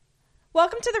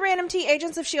Welcome to the Random Tea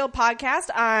Agents of S.H.I.E.L.D. podcast.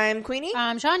 I'm Queenie.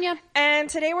 I'm Shania. And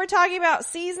today we're talking about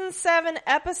Season 7,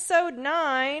 Episode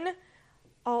 9.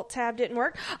 Alt-tab didn't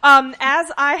work. As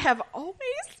I have always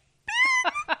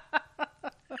been.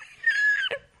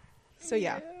 So,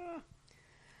 yeah.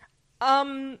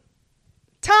 Time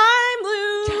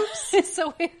loops.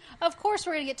 So, of course,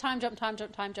 we're going to get time jump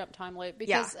loop.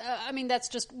 Because, that's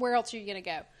just, where else are you going to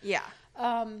go? Yeah.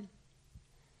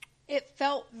 It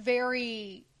felt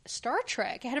very Star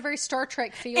Trek. It had a very Star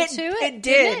Trek feel to it. It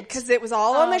did, because it was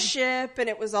all on the ship, and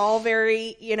it was all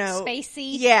very,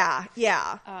 spacey. Yeah.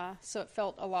 So it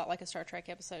felt a lot like a Star Trek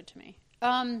episode to me.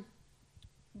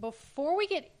 Before we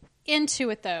get into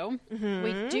it, though,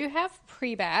 we do have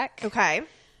pre-back. Okay.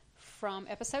 From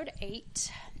episode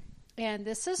 8. And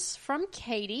this is from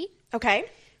Katie. Okay.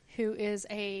 Who is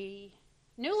a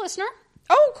new listener.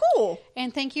 Oh, cool.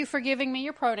 And thank you for giving me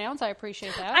your pronouns. I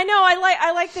appreciate that. I know.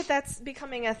 I like that that's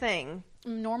becoming a thing.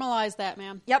 Normalize that,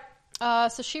 ma'am. Yep.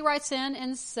 So she writes in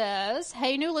and says,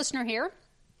 "Hey, new listener here.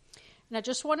 And I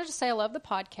just wanted to say I love the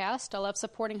podcast. I love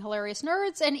supporting hilarious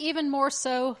nerds and even more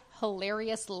so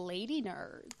hilarious lady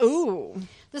nerds. Ooh.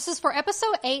 This is for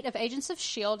episode 8 of Agents of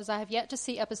S.H.I.E.L.D. as I have yet to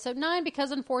see episode 9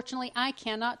 because unfortunately I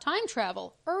cannot time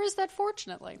travel. Or is that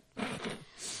fortunately?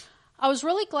 I was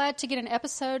really glad to get an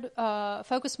episode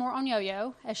focused more on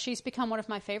Yo-Yo, as she's become one of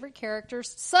my favorite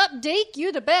characters. Sup, Deke?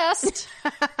 You the best.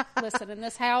 Listen, in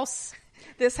this house,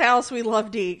 we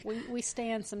love Deke. We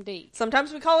stand some Deke.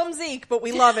 Sometimes we call him Zeke, but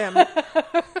we love him.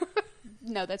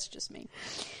 No, that's just me.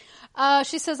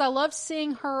 She says, I loved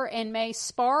seeing her and May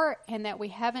spar, and that we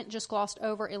haven't just glossed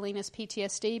over Elena's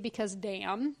PTSD, because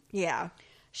damn. Yeah.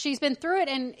 She's been through it,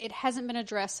 and it hasn't been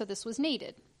addressed, so this was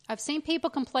needed. I've seen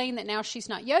people complain that now she's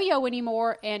not Yo-Yo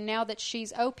anymore, and now that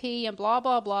she's OP and blah,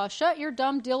 blah, blah. Shut your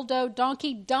dumb dildo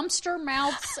donkey dumpster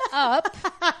mouths up.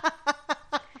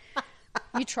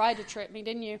 You tried to trip me,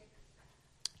 didn't you? It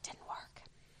didn't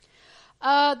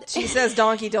work. She says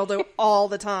donkey dildo all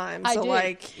the time. I so,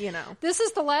 do. This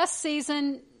is the last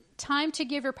season. Time to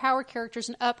give your power characters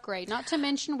an upgrade. Not to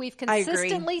mention we've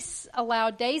consistently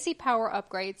allowed Daisy power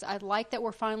upgrades. I like that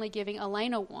we're finally giving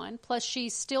Elena one. Plus,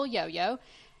 she's still Yo-Yo.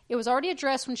 It was already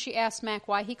addressed when she asked Mac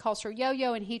why he calls her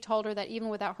Yo-Yo, and he told her that even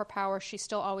without her power, she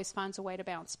still always finds a way to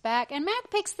bounce back. And Mac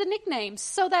picks the nicknames,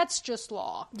 so that's just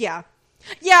law. Yeah.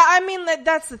 Yeah, I mean,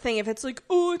 that's the thing. If it's like,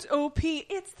 oh, it's OP,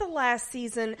 it's the last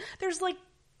season. There's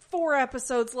 4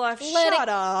 episodes left. Shut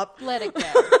up. Let it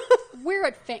go. We're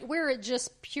at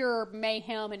just pure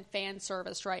mayhem and fan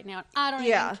service right now. I don't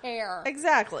even care.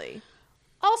 Exactly.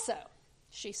 Also,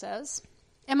 she says,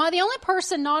 am I the only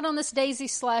person not on this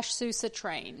Daisy/Sousa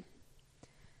train?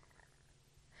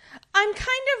 I'm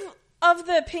kind of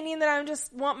the opinion that I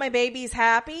just want my babies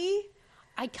happy.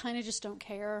 I kind of just don't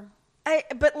care. I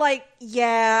feel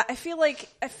like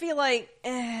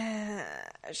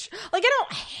I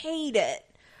don't hate it.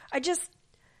 I just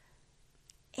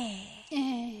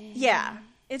yeah,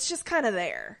 it's just kind of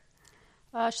there.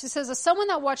 She says, as someone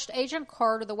that watched Agent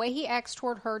Carter, the way he acts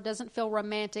toward her doesn't feel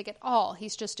romantic at all.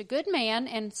 He's just a good man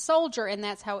and soldier, and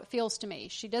that's how it feels to me.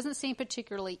 She doesn't seem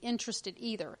particularly interested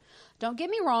either. Don't get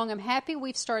me wrong, I'm happy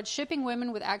we've started shipping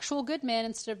women with actual good men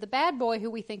instead of the bad boy who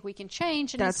we think we can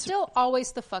change, and he's still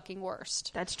always the fucking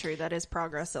worst. That's true. That is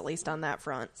progress, at least on that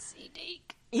front. See,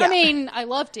 Deke. Yeah. I mean, I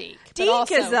love Deke.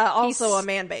 Deke is also a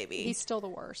man baby. He's still the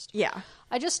worst. Yeah.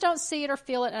 I just don't see it or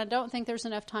feel it, and I don't think there's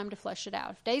enough time to flesh it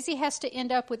out. If Daisy has to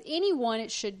end up with anyone, it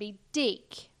should be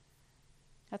Deke.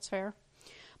 That's fair.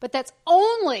 But that's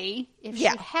only if she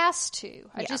has to.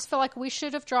 I just feel like we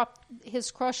should have dropped his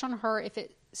crush on her if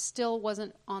it still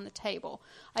wasn't on the table.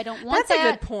 I don't want that. That's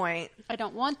a good point. I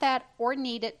don't want that or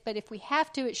need it, but if we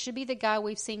have to, it should be the guy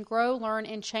we've seen grow, learn,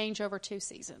 and change over 2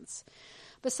 seasons.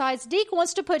 Besides, Deke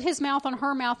wants to put his mouth on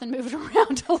her mouth and move it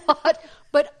around a lot,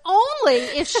 but only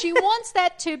if she wants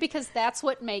that too, because that's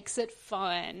what makes it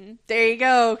fun. There you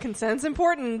go. Consent's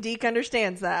important. Deke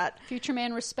understands that. Future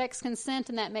man respects consent,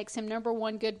 and that makes him number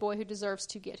 1 good boy who deserves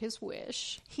to get his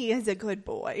wish. He is a good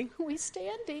boy. We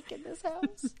stand Deke in this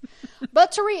house.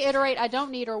 But to reiterate, I don't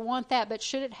need or want that, but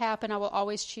should it happen, I will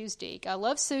always choose Deke. I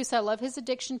love Sousa. I love his not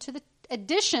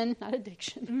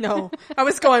addiction. No. I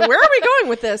was going, where are we going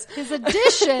with this? His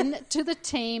addition to the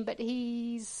team, but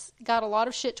he's got a lot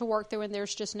of shit to work through, and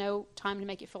there's just no time to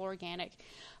make it feel organic.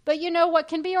 But you know what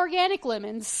can be organic?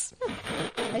 Lemons.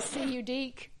 I see you,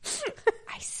 Deke.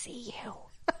 I see you.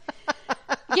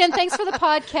 Again, thanks for the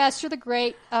podcast. You're the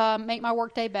great. Make my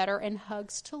workday better. And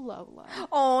hugs to Lola.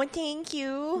 Oh, thank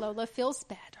you. Lola feels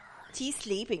better. She's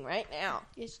sleeping right now.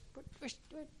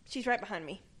 She's right behind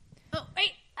me. Oh,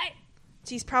 wait.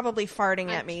 She's probably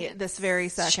farting at me this very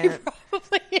second. She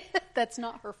probably is. That's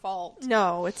not her fault.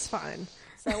 No, it's fine.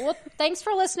 So, well, thanks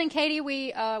for listening, Katie.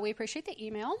 We appreciate the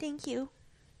email. Thank you.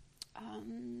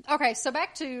 Okay, so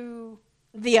back to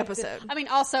the episode. I mean,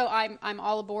 also, I'm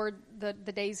all aboard the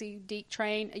Daisy Deke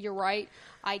train. You're right.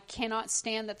 I cannot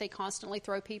stand that they constantly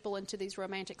throw people into these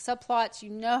romantic subplots.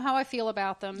 You know how I feel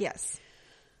about them. Yes.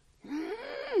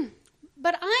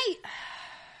 But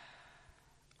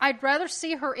I'd rather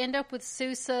see her end up with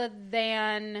Sousa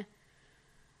than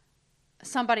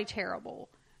somebody terrible.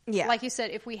 Yeah. Like you said,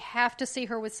 if we have to see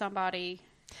her with somebody,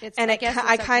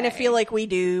 I kind of feel like we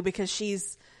do because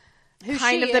she's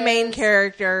kind of the main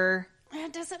character.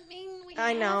 That doesn't mean we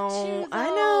I know. have to, I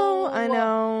though.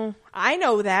 know. I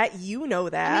know that. You know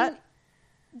that. I mean,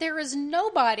 there is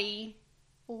nobody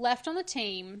left on the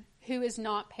team who is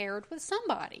not paired with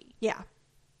somebody. Yeah.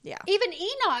 Yeah. Even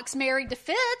Enoch's married to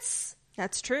Fitz.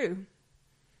 That's true.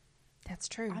 That's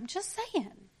true. I'm just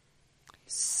saying.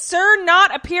 Sir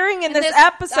not appearing in this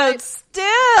episode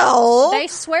still. They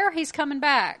swear he's coming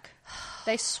back.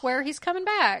 They swear he's coming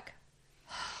back.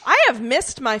 I have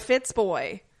missed my Fitz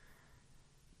boy.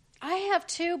 I have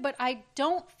too, but I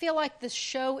don't feel like the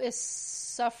show is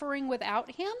suffering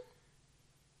without him.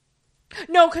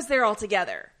 No, because they're all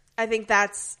together. I think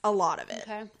that's a lot of it.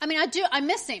 Okay. I mean, I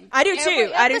miss him. I do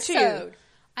too. I do too.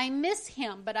 I miss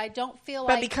him, but I don't feel like...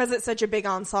 But like... because it's such a big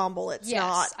ensemble, it's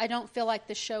not... I don't feel like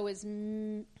the show is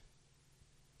any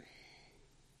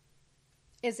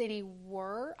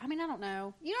worse. I mean, I don't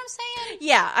know. You know what I'm saying?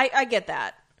 Yeah, I get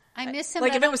that. I miss him.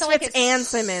 Like if it was Fitz and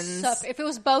Simmons. If it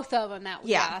was both of them, that would,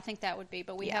 yeah, I think that would be.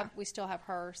 But we still have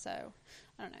her, so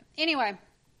I don't know. Anyway,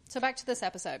 so back to this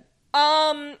episode.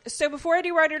 So before I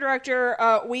do writer director,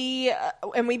 we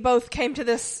both came to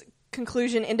this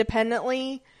conclusion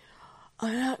independently.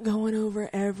 I'm not going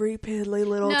over every piddly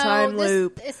little time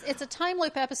loop. It's a time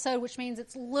loop episode, which means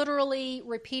it's literally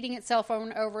repeating itself over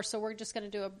and over. So we're just going to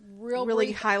do a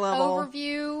really high level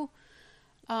overview.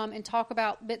 And talk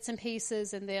about bits and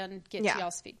pieces and then get to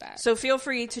y'all's feedback. So feel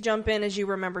free to jump in as you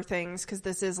remember things because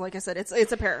this is, like I said,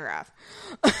 it's a paragraph.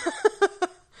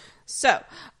 So,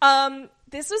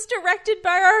 this was directed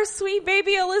by our sweet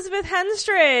baby Elizabeth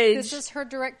Henstridge. This is her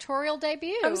directorial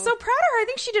debut. I'm so proud of her. I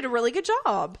think she did a really good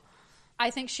job. I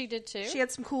think she did too. She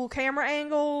had some cool camera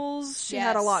angles. She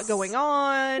had a lot going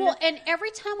on. Well, and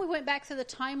every time we went back through the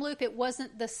time loop, it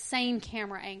wasn't the same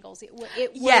camera angles. It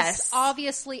was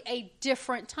obviously a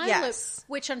different time loop,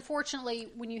 which unfortunately,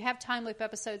 when you have time loop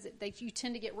episodes, you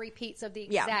tend to get repeats of the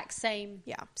exact same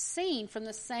scene from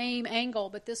the same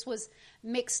angle, but this was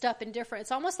mixed up and different.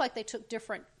 It's almost like they took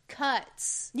different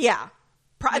cuts. Yeah.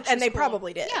 And they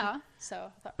probably did. Yeah.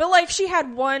 So, but like she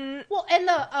had one. Well,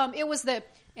 and it was the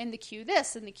cue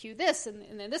this and the cue this and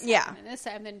then this happened and this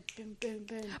and then boom boom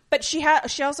boom. But she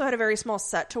also had a very small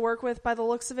set to work with by the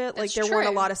looks of it. Like there weren't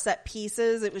a lot of set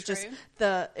pieces. It was just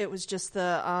the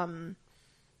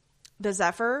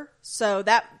Zephyr. So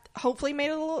that hopefully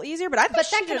made it a little easier. But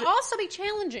that can also be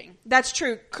challenging. That's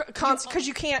true because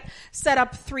you can't set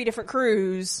up 3 different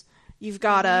crews. You've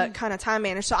got to kind of time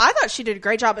manage. So I thought she did a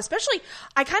great job. Especially,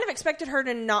 I kind of expected her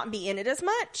to not be in it as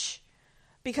much.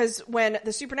 Because when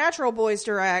the Supernatural boys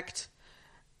direct,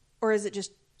 or is it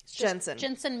just Jensen?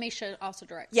 Jensen Misha also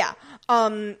directs. Yeah.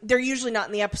 They're usually not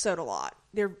in the episode a lot.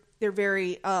 They're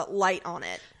very light on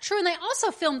it. True, and they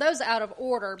also filmed those out of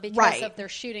order because of their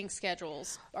shooting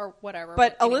schedules or whatever.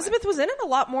 But anyway. Elizabeth was in it a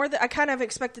lot more. I kind of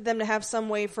expected them to have some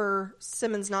way for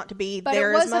Simmons not to be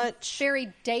there as much. But it was a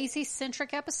very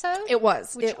Daisy-centric episode. It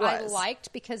was. Which I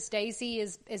liked because Daisy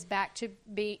is back to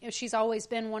be... She's always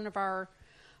been one of our...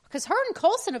 Because her and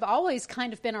Coulson have always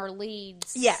kind of been our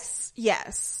leads. Yes.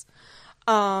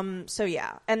 So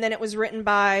yeah. And then it was written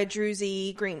by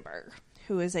Druzy Greenberg,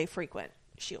 who is a frequent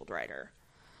S.H.I.E.L.D. writer.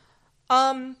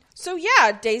 So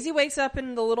yeah, Daisy wakes up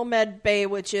in the little med bay,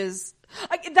 which is...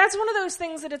 that's one of those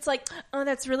things that it's like, oh,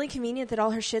 that's really convenient that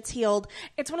all her shit's healed.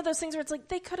 It's one of those things where it's like,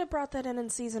 they could have brought that in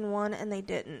season 1 and they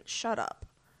didn't. Shut up.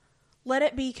 Let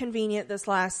it be convenient this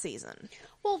last season.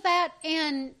 Well, that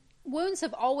and... Wounds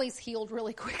have always healed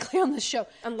really quickly on the show.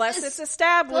 Unless it's a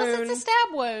stab wound. Unless it's a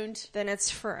stab wound. Then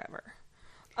it's forever.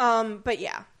 But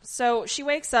yeah. So she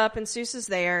wakes up and Sousa's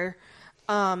there.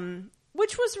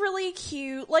 Which was really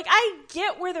cute. Like, I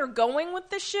get where they're going with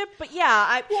the ship, but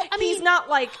yeah. He's not,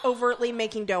 like, overtly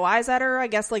making doe eyes at her, I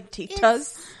guess, like Teeth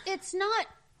does. It's not...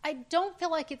 I don't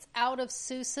feel like it's out of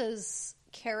Sousa's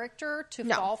character to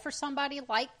fall for somebody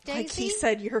like Daisy. Like he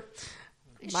said, you're...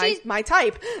 My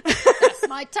type. That's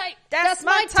my type. That's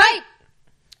my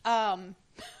type.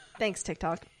 Thanks,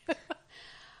 TikTok.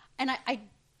 And I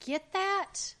get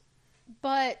that,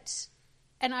 but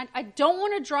and I don't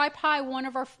want to dry pie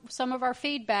some of our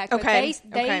feedback. Okay.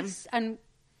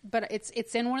 But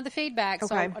it's in one of the feedbacks,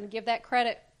 so I'm going to give that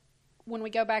credit when we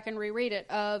go back and reread it,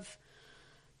 of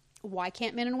why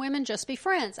can't men and women just be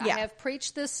friends? Yeah. I have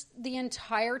preached this the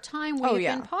entire time we've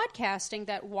been podcasting,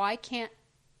 that why can't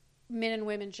men and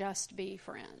women just be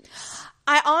friends?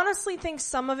 I honestly think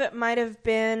some of it might have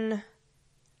been,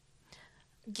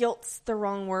 guilt's the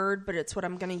wrong word, but it's what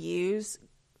I'm going to use.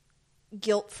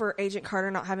 Guilt for Agent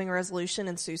Carter not having a resolution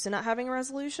and Susan not having a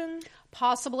resolution.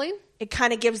 Possibly. It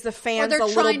kind of gives the fans a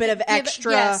little bit of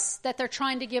extra. Yes, that they're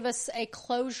trying to give us a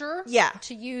closure. Yeah.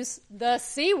 To use the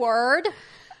C word.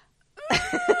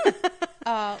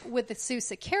 With the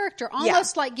Sousa character,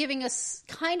 almost like giving us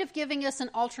an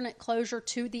alternate closure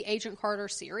to the Agent Carter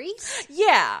series.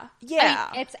 Yeah. I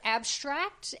mean, it's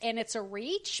abstract and it's a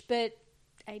reach, but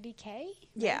ADK? Maybe?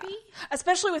 Yeah.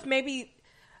 Especially with maybe,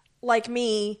 like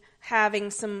me, having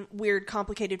some weird,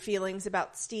 complicated feelings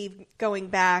about Steve going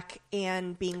back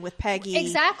and being with Peggy.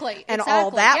 Exactly. And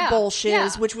all that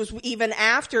bullshit, which was even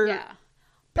after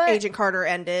Agent Carter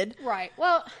ended. Right.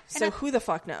 Well, so who the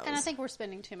fuck knows? And I think we're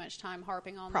spending too much time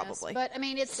harping on Probably. this. But, I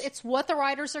mean, it's what the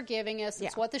writers are giving us.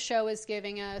 It's what the show is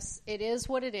giving us. It is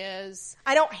what it is.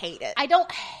 I don't hate it. I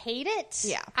don't hate it.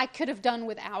 Yeah. I could have done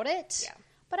without it. Yeah.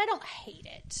 But I don't hate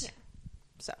it. Yeah.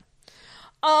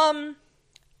 So.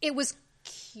 It was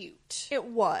cute. It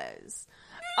was.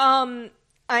 I know.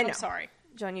 I'm sorry.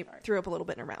 John, you threw up a little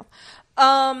bit in her mouth.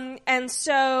 And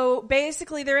so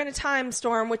basically they're in a time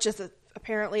storm, which is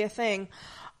apparently a thing.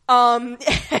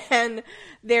 And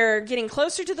they're getting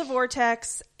closer to the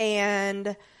vortex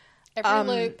and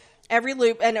every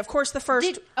loop. And of course the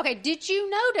first. Did you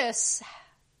notice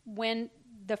when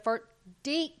the first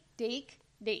Deke,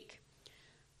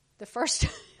 the first,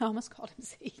 I almost called him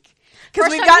Zeke.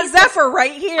 Because we've got Zephyr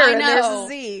right here, and there's a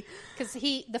Z. Because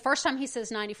the first time he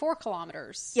says 94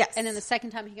 kilometers. Yes. And then the second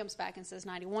time he comes back and says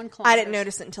 91 kilometers. I didn't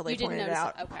notice it until they pointed it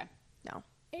out. Okay. No.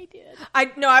 They did.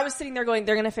 I was sitting there going,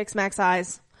 they're going to fix Mac's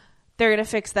eyes. They're going to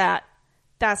fix that.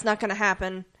 That's not going to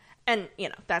happen. And,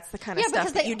 that's the kind of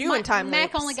stuff that you do in time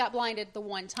Mac loops. only got blinded the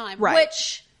one time. Right.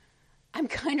 Which I'm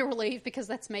kind of relieved because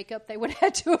that's makeup they would have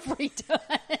had to have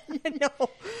redone. No.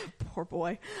 Poor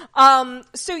boy.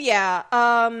 So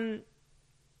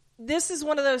this is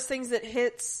one of those things that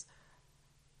hits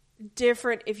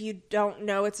different if you don't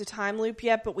know it's a time loop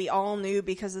yet, but we all knew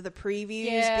because of the previews.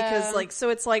 Yeah. Because so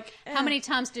it's like, how many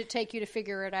times did it take you to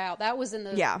figure it out? That was in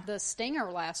the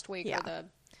stinger last week. Yeah.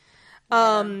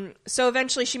 Or so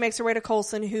eventually she makes her way to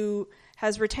Coulson, who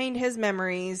has retained his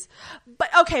memories. But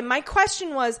okay, my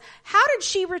question was, how did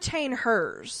she retain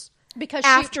hers? Because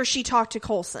after she talked to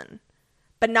Coulson,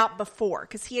 but not before,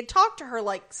 because he had talked to her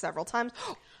like several times,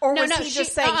 or was he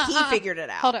just saying he figured it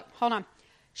out? Hold on.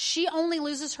 She only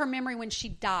loses her memory when she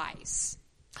dies.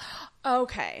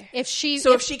 Okay. If she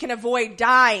can avoid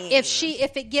dying,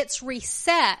 if it gets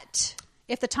reset,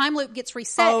 if the time loop gets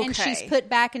reset and she's put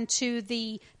back into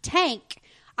the tank,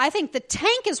 I think the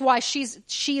tank is why she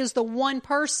is the one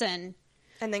person.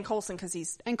 And then Coulson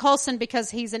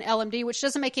because he's an LMD, which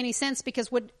doesn't make any sense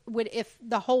because would if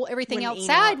the whole everything Wouldn't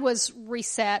outside was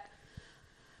reset.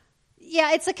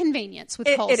 Yeah, it's a convenience with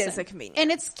Coulson. It is a convenience.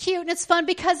 And it's cute and it's fun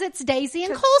because it's Daisy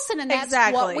and Coulson, and that's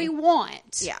what we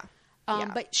want. Yeah.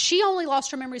 But she only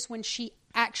lost her memories when she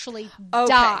actually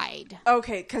died.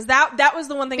 Okay, because that was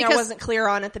the one thing I wasn't clear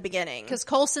on at the beginning. Because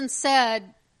Coulson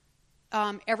said,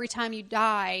 every time you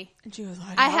die, and she was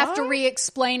like, I have to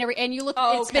re-explain and you look,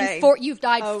 it's been you've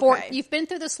died you've been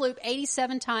through this loop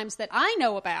 87 times that I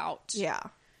know about. Yeah.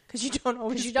 Because you don't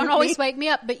always wake me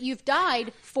up, but you've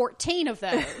died 14 of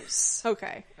those.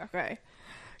 Okay.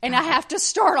 And I have to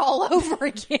start all over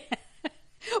again.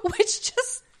 Which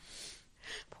just...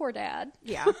 Poor Dad.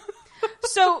 Yeah.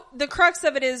 So the crux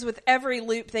of it is with every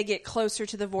loop they get closer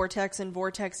to the vortex, and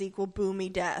vortex equal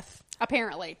boomy death.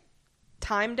 Apparently.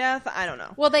 Time death? I don't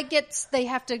know. Well, they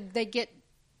get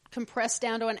compressed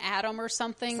down to an atom or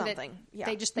something.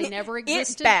 Yeah. They never existed.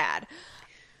 It's bad.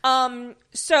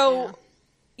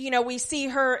 We see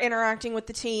her interacting with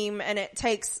the team, and it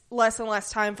takes less and less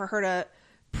time for her to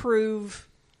prove.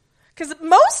 Because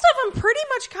most of them pretty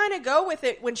much kind of go with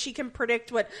it when she can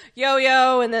predict what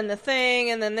yo-yo, and then the thing,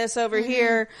 and then this over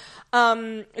here.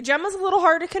 Gemma's a little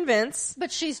hard to convince.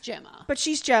 But she's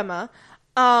Gemma.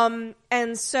 And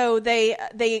so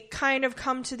they kind of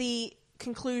come to the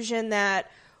conclusion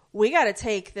that we got to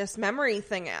take this memory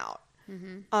thing out.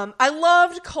 I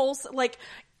loved Coulson,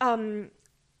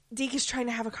 Deke is trying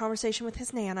to have a conversation with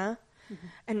his Nana,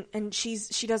 and she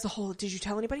does the whole, did you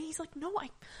tell anybody? He's like, no, I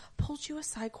pulled you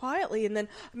aside quietly. And then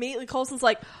immediately Coulson's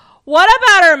like, what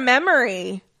about her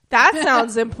memory? That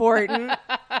sounds important.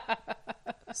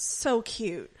 So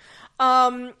cute.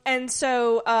 And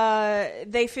so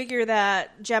they figure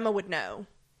that Gemma would know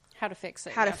how to fix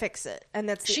it. To fix it. And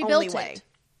that's the she only built way. It.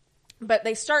 But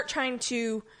they start trying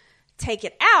to take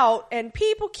it out, and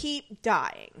people keep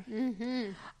dying.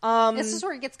 Mm-hmm. This is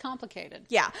where it gets complicated.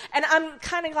 Yeah. And I'm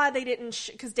kind of glad they didn't,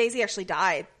 because Daisy actually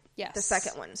died. Yes. The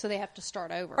second one. So they have to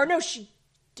start over. Or no, she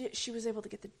was able to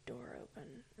get the door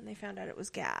open, and they found out it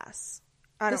was gas.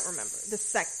 I don't remember. The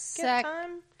second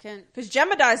time? Because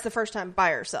Gemma dies the first time by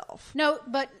herself. No,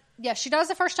 but yeah, she dies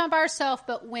the first time by herself,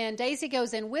 but when Daisy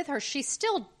goes in with her, she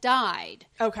still died.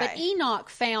 Okay. But Enoch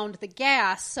found the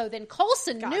gas, so then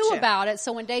Coulson knew about it,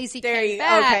 so when Daisy came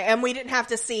back... Okay, and we didn't have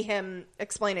to see him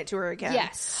explain it to her again.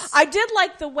 Yes. I did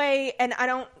like the way, and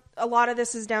a lot of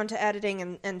this is down to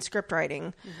editing and script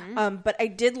writing, but I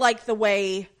did like the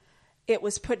way it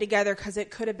was put together, because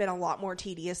it could have been a lot more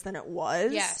tedious than it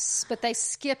was. Yes, but they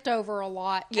skipped over a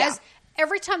lot. Yeah.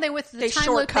 Every time they went through the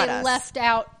time loop, they left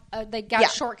out... they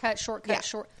got shortcut. The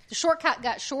shortcut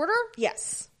got shorter.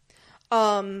 Yes.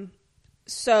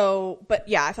 So, but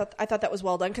yeah, I thought that was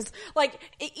well done, because like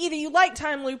either you like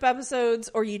time loop episodes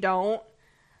or you don't.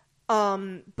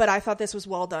 But I thought this was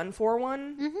well done for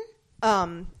one.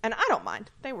 Mm-hmm. And I don't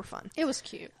mind. They were fun. It was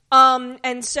cute.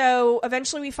 And so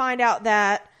eventually we find out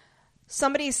that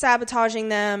somebody's sabotaging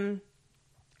them,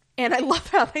 and I love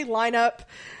how they line up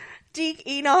Deke,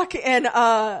 Enoch, and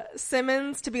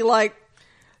Simmons to be like,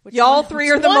 y'all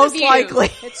three are the most likely.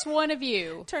 It's one of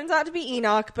you. Turns out to be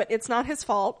Enoch, but it's not his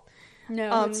fault.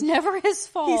 No, it's never his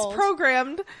fault. He's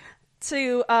programmed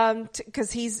to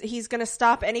because he's going to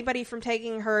stop anybody from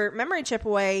taking her memory chip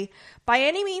away by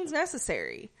any means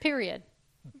necessary. Period.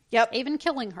 Yep. Even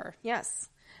killing her. Yes.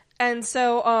 And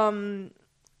so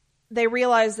they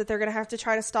realize that they're going to have to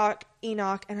try to stalk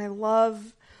Enoch, and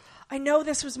I know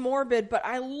this was morbid, but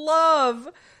I love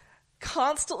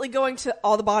constantly going to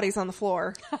all the bodies on the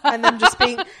floor and them just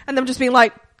being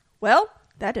like, well,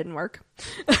 that didn't work.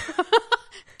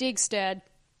 Deke's dead.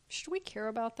 Should we care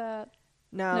about that?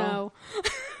 No.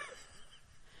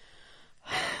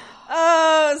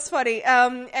 Oh, it's funny.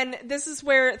 And this is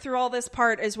where, through all this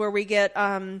part, is where we get,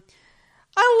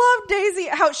 I love Daisy,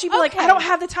 how she'd be like, I don't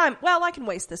have the time. Well, I can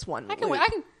waste this one loop. I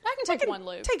can take one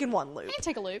loop. Taking one loop. I can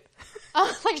take a loop.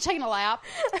 Like taking a lap.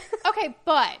 Okay,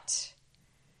 but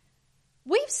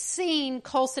we've seen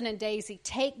Coulson and Daisy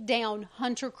take down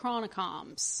Hunter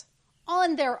Chronocoms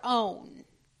on their own.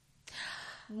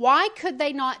 Why could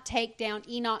they not take down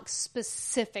Enoch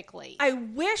specifically? I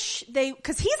wish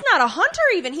because he's not a hunter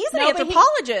even. He's an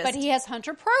anthropologist. But he has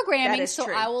hunter programming, so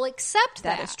true. I will accept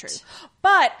that. That is true.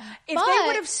 But if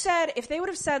they would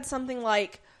have said something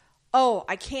like, oh,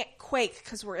 I can't quake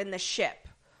because we're in the ship,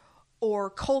 or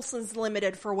Coulson's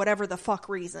limited for whatever the fuck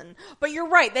reason. But you're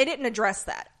right, they didn't address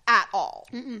that at all.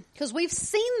 Because we've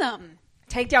seen them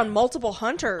take down multiple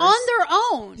hunters on their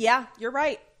own. Yeah, you're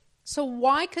right. So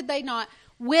why could they not,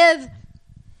 with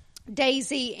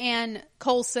Daisy and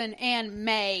Coulson and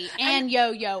May and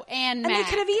Yo-Yo and Mac? And they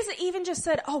could have even just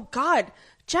said, oh God,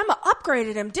 Gemma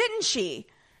upgraded him, didn't she?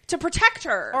 To protect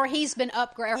her. Or he's been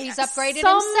upgraded, or he's upgraded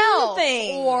himself.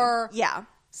 Or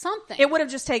something. It would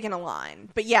have just taken a line.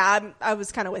 But yeah, I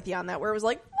was kind of with you on that, where it was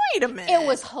like, wait a minute. It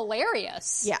was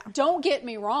hilarious. Yeah. Don't get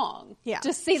me wrong. Yeah.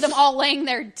 To see them all laying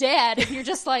there dead, and you're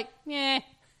just like,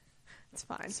 it's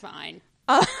fine. It's fine.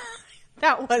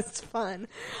 That was fun.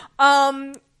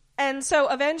 And so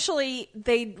eventually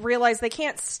they realize they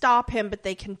can't stop him, but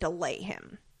they can delay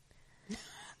him.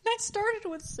 That started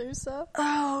with Sousa.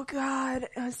 Oh God,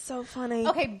 it was so funny.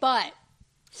 Okay, but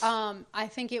I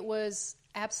think it was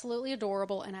absolutely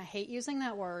adorable, and I hate using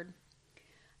that word.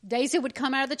 Daisy would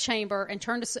come out of the chamber and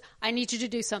turn to, I need you to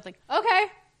do something. Okay.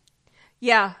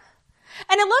 Yeah.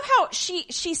 And I love how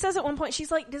she says at one point, she's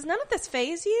like, does none of this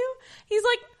faze you? He's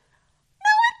like, no,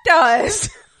 it does.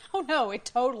 Oh no, it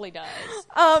totally does.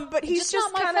 But he's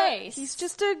just not my face. He's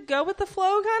just a go with the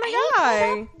flow kind of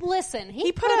guy. Listen,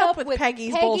 he put up with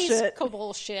Peggy's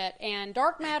bullshit, and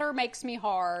dark matter makes me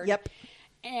hard. Yep.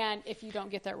 And if you don't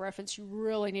get that reference, you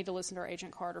really need to listen to our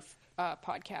Agent Carter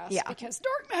podcast. Yeah. Because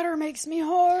dark matter makes me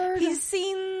hard. He's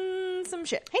seen some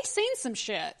shit.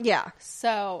 Yeah.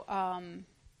 So,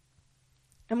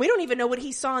 and we don't even know what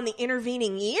he saw in the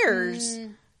intervening years.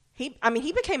 He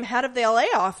became head of the LA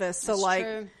office. So That's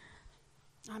true.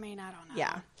 I mean, I don't know.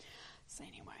 Yeah. So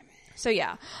anyway. So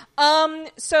yeah.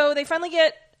 So they finally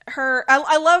get her.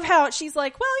 I love how she's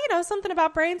like, well, something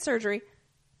about brain surgery.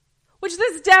 Which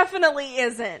this definitely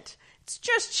isn't. It's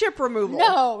just chip removal.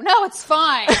 No, it's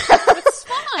fine. It's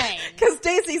fine. Because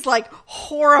Daisy's like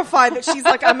horrified that she's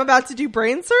like, I'm about to do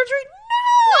brain surgery?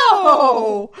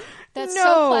 No. That's No.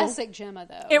 so classic Gemma,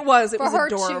 though. It was. It For was her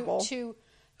adorable.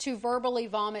 to verbally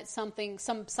vomit something,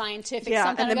 some scientific Yeah,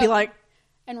 something, and then be like,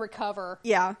 and recover.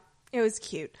 yeah, it was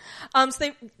cute.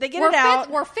 So they get it out.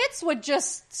 Where Fitz would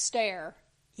just stare.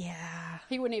 Yeah.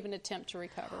 He wouldn't even attempt to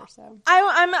recover. So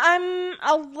I'm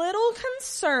a little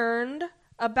concerned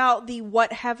about the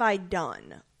what have I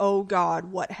done? Oh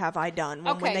God, what have I done?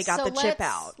 When they got the chip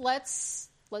out. Let's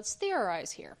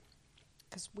theorize here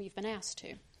because we've been asked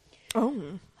to.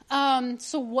 Oh.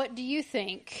 So what do you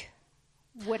think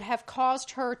would have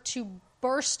caused her to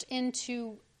burst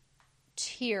into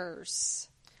tears?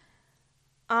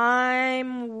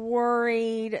 I'm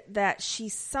worried that she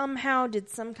somehow did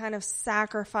some kind of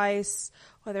sacrifice,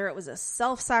 whether it was a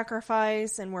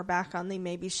self-sacrifice, and we're back on the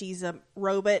maybe she's a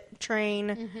robot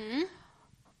train,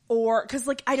 or because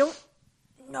I don't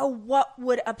know what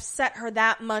would upset her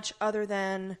that much other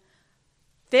than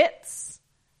Fitz,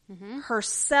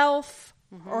 herself,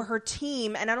 or her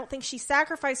team, and I don't think she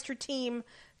sacrificed her team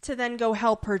to then go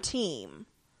help her team.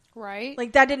 Right.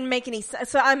 That didn't make any sense.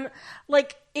 So I'm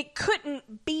it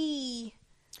couldn't be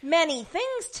many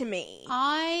things to me.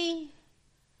 I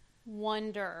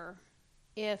wonder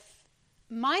if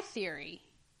my theory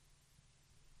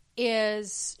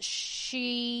is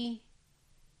she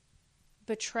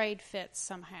betrayed Fitz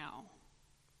somehow.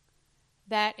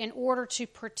 That in order to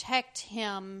protect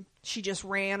him, she just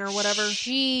ran or whatever.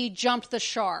 She jumped the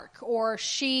shark, or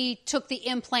she took the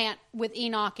implant with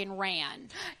Enoch and ran.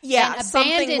 Yeah, and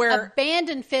something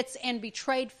abandoned Fitz and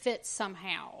betrayed Fitz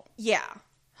somehow. Yeah,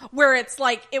 where it's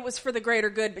it was for the greater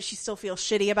good, but she still feels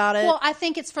shitty about it. Well, I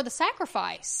think it's for the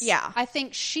sacrifice. Yeah, I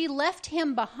think she left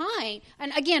him behind.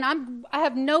 And again, I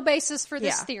have no basis for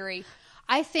this theory.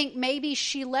 I think maybe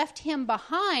she left him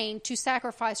behind to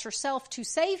sacrifice herself to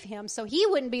save him so he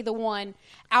wouldn't be the one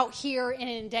out here and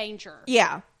in danger.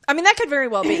 Yeah. I mean, that could very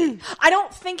well be. I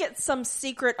don't think it's some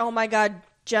secret, oh my God,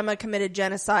 Gemma committed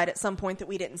genocide at some point that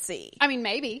we didn't see. I mean,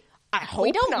 maybe. I hope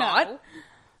we don't not. Know.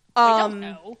 We don't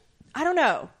know. I don't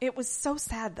know. It was so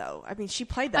sad, though. I mean, she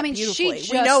played that beautifully. She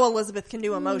just we know Elizabeth can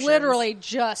do emotions. Literally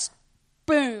just,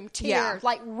 boom, tears. Yeah.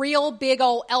 Like real big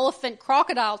old elephant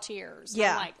crocodile tears.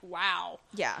 Yeah. I'm like, wow.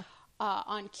 Yeah.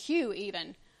 On cue,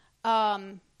 even.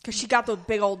 Because she got those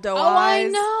big old doe I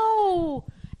eyes. know.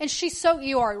 And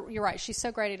you're right. She's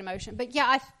so great at emotion. But yeah,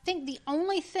 I think the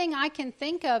only thing I can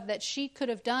think of that she could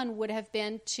have done would have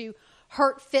been to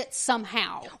hurt Fitz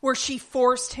somehow. Where she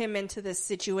forced him into this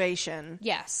situation.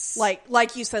 Yes.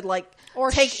 Like you said,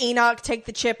 or take Enoch, take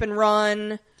the chip and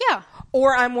run. Yeah.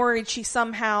 Or I'm worried she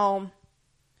somehow...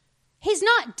 He's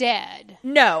not dead.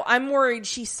 No, I'm worried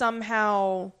she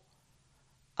somehow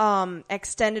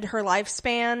extended her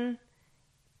lifespan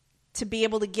to be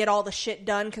able to get all the shit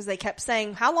done, because they kept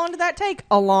saying, how long did that take?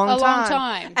 A long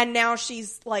time. And now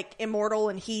she's immortal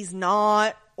and he's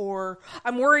not. Or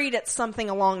I'm worried it's something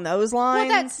along those lines.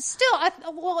 Well, that's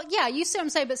still, yeah, you see what I'm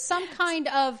saying, but some kind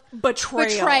of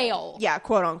betrayal. Yeah,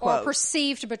 quote unquote. Or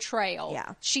perceived betrayal.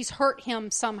 Yeah. She's hurt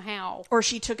him somehow. Or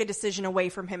she took a decision away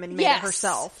from him and made it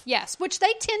herself. Yes, which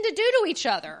they tend to do to each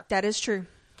other. That is true.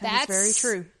 That's very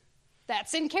true.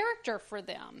 That's in character for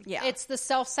them. Yeah. It's the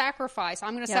self-sacrifice.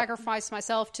 I'm going to sacrifice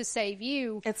myself to save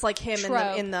you. It's like him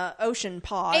in the ocean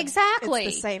pod. Exactly.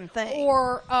 It's the same thing.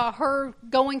 Or her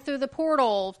going through the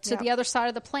portal to the other side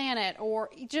of the planet. Or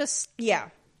just... Yeah.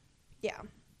 Yeah.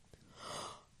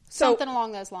 Something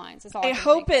along those lines is all I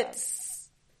hope it's...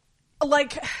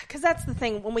 because that's the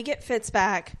thing. When we get Fitz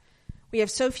back, we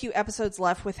have so few episodes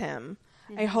left with him.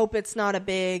 Mm-hmm. I hope it's not a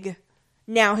big...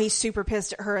 Now he's super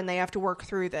pissed at her and they have to work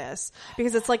through this,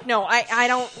 because it's no, I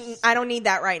don't need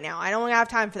that right now. I don't have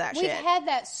time for that shit. We've had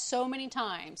that so many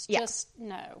times. Yeah. Just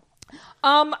no.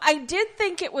 I did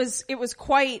think it was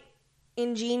quite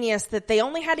ingenious that they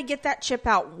only had to get that chip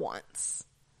out once.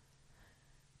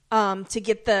 To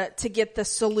get the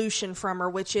solution from her,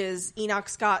 which is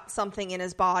Enoch's got something in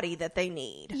his body that they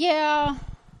need. Yeah.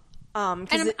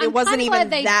 Because it wasn't even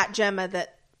that Gemma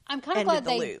that. I'm kind of glad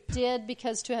they did,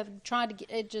 because to have tried to get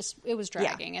it was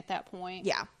dragging at that point.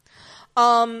 Yeah.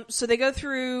 So they go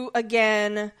through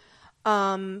again,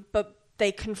 but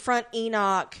they confront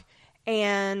Enoch,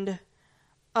 and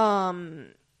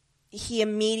he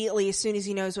immediately, as soon as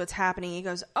he knows what's happening, he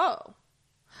goes, "Oh,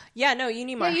 yeah, no, you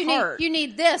need my heart. You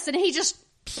need this," and he just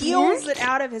peels it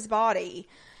out of his body.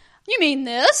 You mean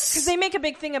this? Because they make a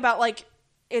big thing about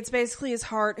it's basically his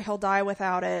heart. He'll die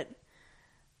without it.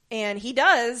 And he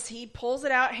does. He pulls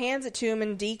it out, hands it to him,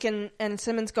 and Deacon and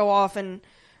Simmons go off and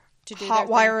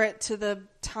hotwire it to the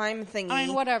time thingy. I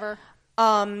mean, whatever.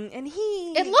 And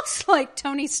it looks like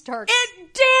Tony Stark. It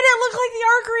did. It looked like the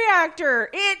arc reactor.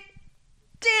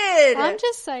 did. I'm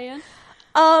just saying.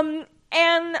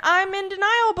 And I'm in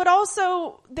denial, but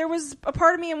also there was a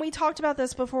part of me, and we talked about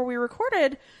this before we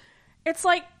recorded. It's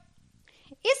like,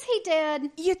 is he dead?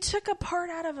 You took a part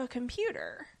out of a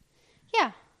computer.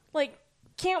 Yeah. Like,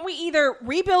 can't we either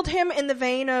rebuild him in the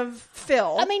vein of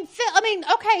Phil?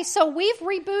 Okay, so we've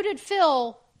rebooted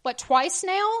Phil, what, twice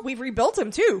now? We've rebuilt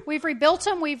him, too. We've rebuilt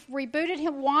him. We've rebooted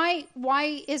him.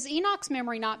 Why is Enoch's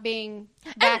memory not being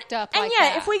backed up like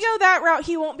that? If we go that route,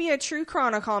 he won't be a true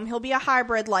Chronicom. He'll be a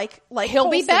hybrid like he'll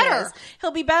Coulson be better. is.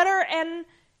 He'll be better, and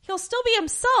he'll still be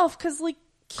himself, because, like...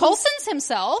 Coulson's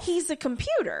himself. He's a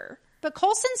computer. But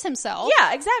Coulson's himself.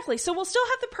 Yeah, exactly. So we'll still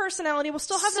have the personality. We'll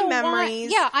still have the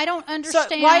memories. I don't understand.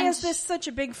 So why is this such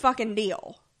a big fucking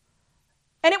deal?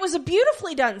 And it was a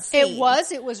beautifully done scene. It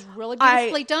was really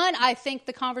beautifully done. I think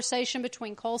the conversation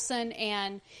between Coulson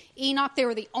and Enoch, they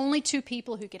were the only two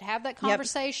people who could have that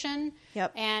conversation.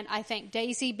 Yep. And I think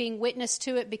Daisy being witness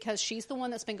to it, because she's the one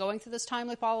that's been going through this time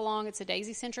loop all along. It's a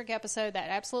Daisy-centric episode.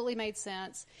 That absolutely made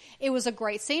sense. It was a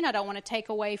great scene. I don't want to take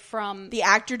away from... The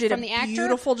actor did a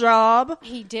beautiful job.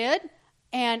 He did.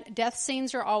 And death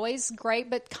scenes are always great,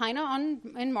 but kind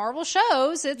of in Marvel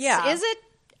shows, is it...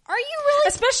 Are you really?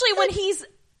 Especially when he's a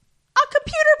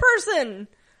computer person.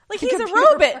 Like, he's a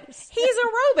robot. He's a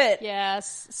robot.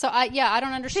 Yes. So, I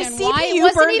don't understand his why CPU it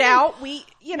wasn't burned out.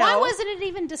 Why wasn't it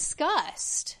even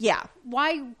discussed? Yeah.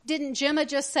 Why didn't Gemma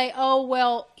just say, oh,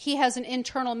 well, he has an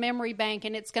internal memory bank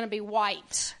and it's going to be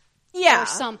white? Yeah. Or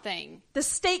something. The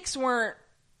stakes weren't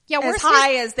as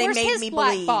high as they made me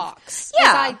black believe. Box, yeah.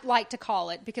 as I like to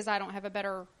call it, because I don't have a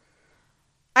better...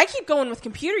 I keep going with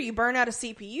computer. You burn out a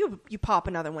CPU, you pop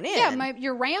another one in. Yeah,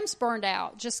 your RAM's burned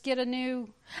out. Just get a new...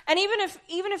 And even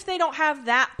if they don't have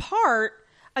that part,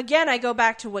 again, I go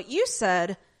back to what you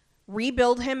said,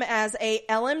 rebuild him as a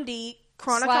LMD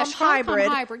Chronicom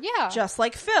hybrid. Yeah. Just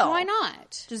like Phil. Why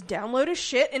not? Just download his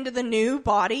shit into the new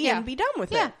body and be done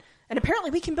with it. And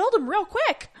apparently we can build him real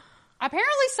quick.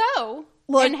 Apparently so.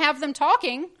 Look, and have them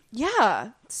talking.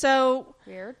 Yeah. So...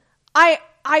 Weird.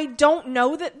 I don't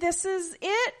know that this is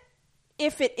it.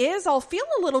 If it is, I'll feel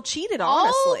a little cheated,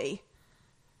 honestly.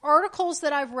 Articles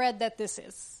that I've read that this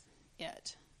is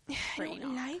it. I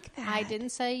don't like that. I didn't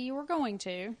say you were going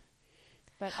to.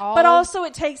 But also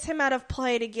it takes him out of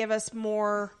play to give us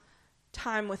more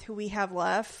time with who we have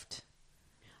left.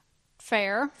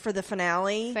 Fair. For the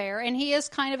finale. Fair. And he is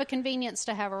kind of a convenience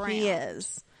to have around. He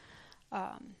is.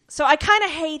 So I kind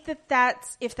of hate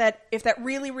that's if that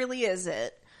really, really is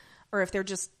it. Or if they're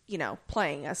just,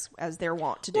 playing us as they're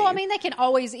wont to do. Well, I mean, they can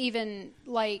always even,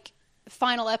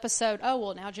 final episode, oh,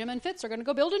 well, now Jim and Fitz are going to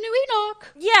go build a new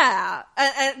Enoch. Yeah.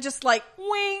 And just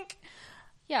wink.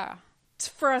 Yeah.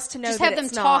 For us to know just that have them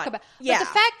it's talk not. about. Yeah. But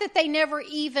the fact that they never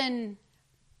even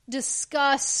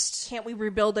discussed. Can't we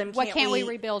rebuild him? Why can't we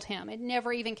rebuild him? It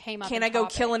never even came up. Can I go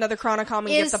kill another Chronicom and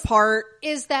get the part?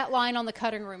 Is that line on the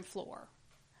cutting room floor?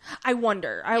 I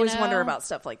wonder. I always wonder about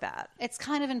stuff like that. It's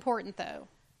kind of important, though.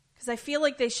 Because I feel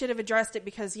like they should have addressed it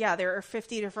because, there are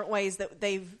 50 different ways that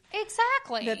they've...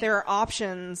 Exactly. That there are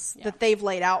options that they've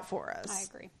laid out for us. I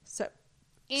agree. So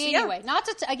anyway, not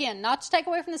to take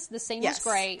away from this, the scene was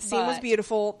great. The scene was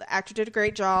beautiful. The actor did a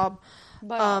great job.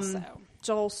 But also...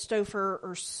 Joel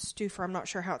Stoffer, I'm not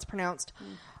sure how it's pronounced.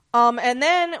 And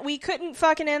then we couldn't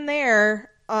fucking end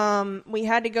there. We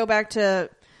had to go back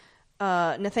to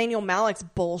Nathaniel Malik's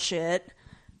bullshit.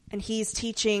 And he's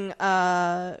teaching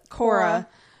Cora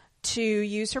to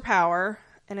use her power,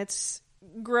 and it's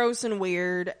gross and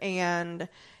weird, and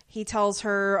he tells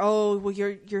her, oh, well,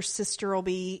 your sister will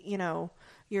be,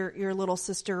 your little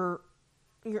sister,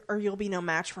 or you'll be no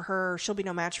match for her, or she'll be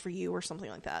no match for you, or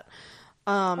something like that.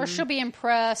 Or she'll be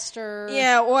impressed, or...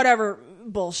 Yeah, whatever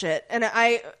bullshit. And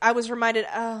I was reminded,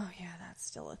 oh, yeah, that's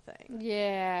still a thing.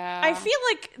 Yeah. I feel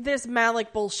like this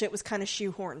Malik bullshit was kind of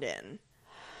shoehorned in.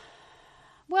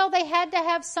 Well, they had to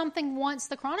have something once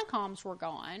the Chronicoms were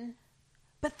gone.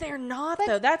 But they're not,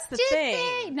 though. That's the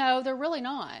thing. No, they're really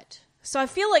not. So I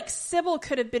feel like Sybil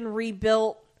could have been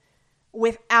rebuilt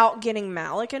without getting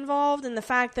Malik involved. And the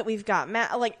fact that we've got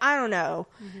I don't know.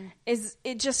 Mm-hmm.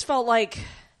 It just felt like...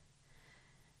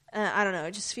 I don't know.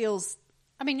 It just feels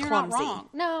you're clumsy. not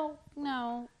wrong.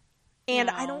 No. And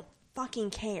I don't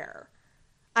fucking care.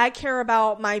 I care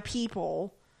about my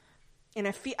people...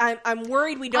 And I'm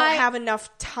worried we don't have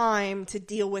enough time to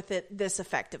deal with it this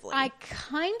effectively. I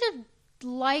kind of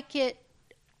like it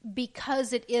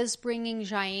because it is bringing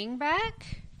Jiaying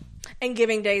back. And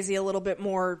giving Daisy a little bit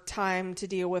more time to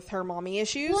deal with her mommy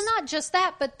issues. Well, not just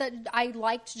that, but I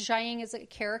liked Jiaying as a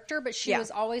character, but she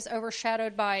was always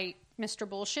overshadowed by Mr.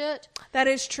 Bullshit. That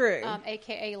is true.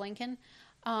 A.k.a. Lincoln.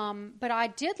 But I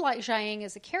did like Jiaying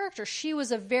as a character. She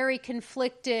was a very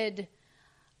conflicted,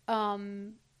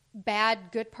 bad,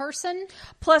 good person.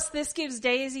 Plus, this gives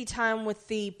Daisy time with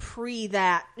the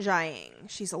that Jiaying.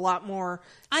 She's a lot more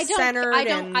centered.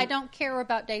 I don't care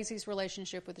about Daisy's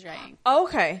relationship with Jiaying.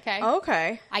 Okay.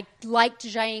 I liked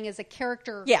Jiaying as a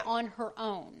character on her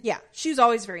own. Yeah, she was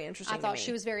always very interesting. I thought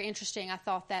she was very interesting. I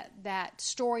thought that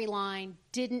storyline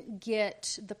didn't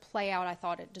get the play out I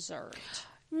thought it deserved.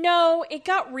 No, it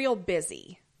got real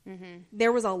busy. Mm-hmm.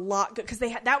 There was a lot because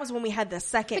that was when we had the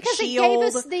second because Shield. It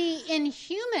gave us the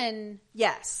Inhuman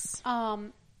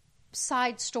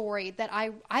side story that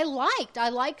I liked. I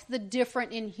liked the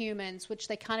different Inhumans, which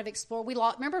they kind of explored.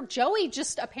 Remember Joey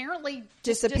just apparently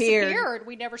disappeared.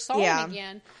 We never saw him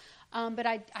again. But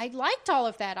I liked all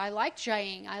of that. I liked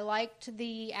Jiaying. I liked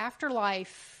the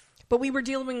afterlife. But we were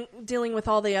dealing with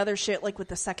all the other shit, like with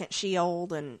the second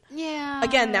Shield, and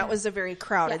again, that was a very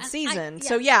crowded season.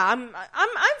 So I'm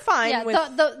fine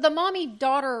with the mommy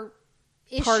daughter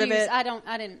issues. Part of it. I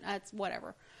didn't. That's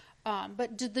whatever.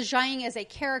 But the Jiaying as a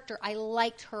character, I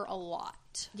liked her a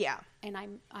lot. Yeah, and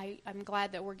I'm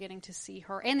glad that we're getting to see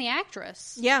her and the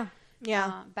actress. Yeah.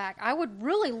 Back. I would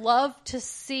really love to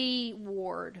see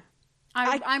Ward.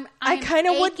 I'm kind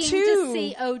of would too. To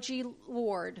see OG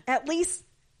Ward. At least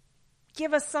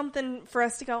give us something for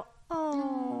us to go,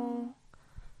 oh.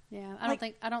 Yeah,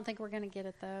 I don't think we're going to get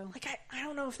it though. Like I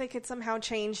don't know if they could somehow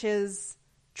change his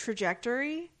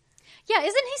trajectory. Yeah,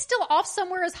 isn't he still off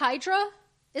somewhere as Hydra?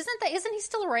 Isn't he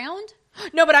still around?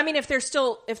 No, but I mean,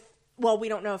 we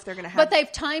don't know if they're going to have. But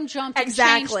they've time jumped and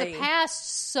changed the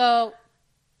past, so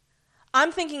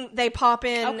I'm thinking they pop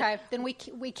in. Okay, then we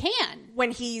can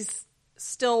when he's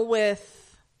still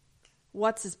with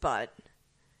what's his butt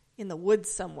in the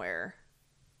woods somewhere.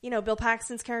 You know, Bill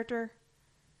Paxton's character?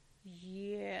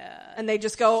 Yeah. And they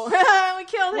just go, we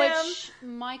killed him. Which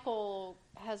Michael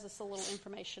has us a little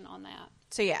information on that.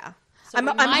 So, yeah. So I'm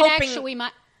hoping... we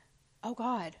might... Oh,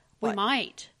 God. What? We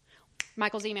might.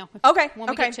 Michael's email. Okay.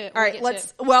 When we get to it. All right.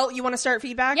 You want to start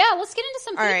feedback? Yeah, let's get into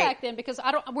some feedback then, because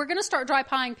we're going to start dry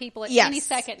pieing people at any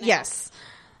second now. Yes.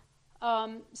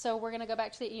 So we're going to go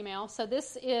back to the email. So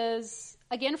this is,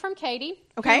 again, from Katie.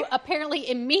 Okay. Who apparently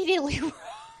immediately...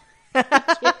 And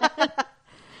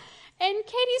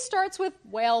Katie starts with,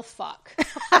 well, fuck.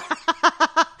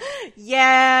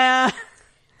 Yeah.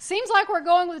 Seems like we're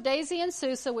going with Daisy and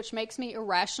Sousa, which makes me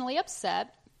irrationally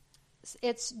upset.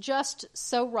 It's just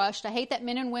so rushed. I hate that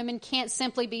men and women can't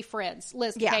simply be friends.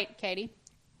 Listen, Katie,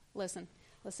 listen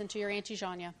to your Auntie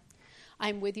Janya.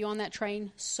 I'm with you on that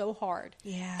train so hard.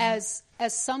 Yeah. As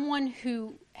someone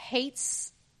who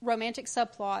hates romantic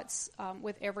subplots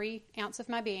with every ounce of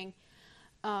my being,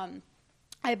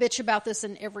 I bitch about this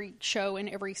in every show in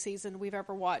every season we've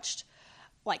ever watched,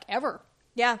 like ever.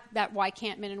 Yeah. That why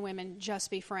can't men and women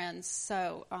just be friends?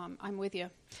 So I'm with you on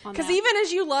that. Because even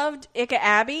as you loved Ika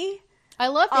Abbey, I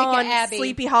loved Ika Abbey.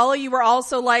 Sleepy Hollow, you were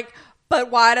also like,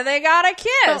 but why do they gotta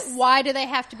kiss? But why do they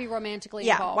have to be romantically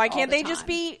involved? Why can't they just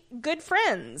be good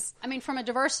friends? I mean, from a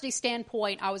diversity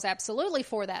standpoint, I was absolutely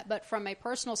for that. But from a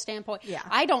personal standpoint, yeah.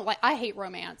 I hate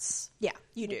romance. Yeah,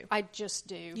 you do. I just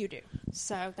do. You do.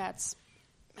 So that's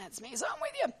me. So I'm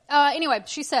with you. Anyway,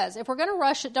 she says, if we're going to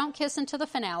rush it, don't kiss into the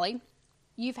finale.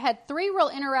 You've had 3 real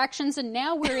interactions, and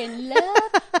now we're in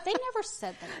love. They never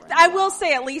said they were in I love. will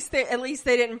say, at least they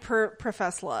didn't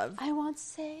profess love. I won't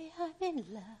say I'm in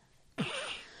love.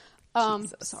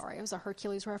 Sorry, it was a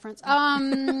Hercules reference.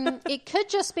 It could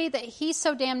just be that he's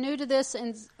so damn new to this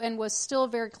and was still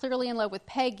very clearly in love with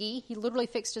Peggy. He literally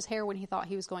fixed his hair when he thought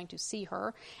he was going to see her.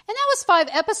 And that was 5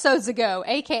 episodes ago,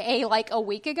 aka like a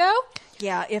week ago.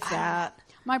 Yeah, if that.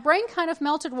 My brain kind of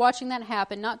melted watching that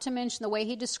happen, not to mention the way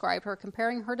he described her,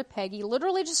 comparing her to Peggy,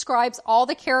 literally describes all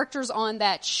the characters on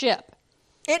that ship.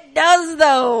 It does,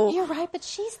 though. You're right, but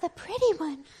she's the pretty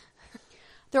one.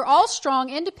 They're all strong,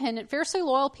 independent, fiercely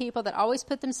loyal people that always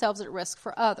put themselves at risk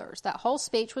for others. That whole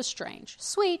speech was strange.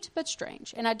 Sweet, but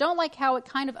strange. And I don't like how it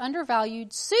kind of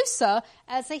undervalued Sousa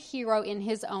as a hero in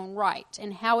his own right,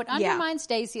 and how it undermines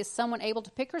Daisy as someone able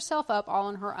to pick herself up all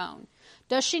on her own.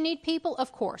 Does she need people?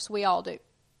 Of course, we all do.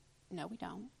 No, we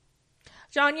don't.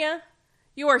 Janya,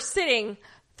 you are sitting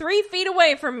 3 feet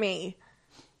away from me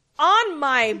on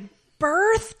my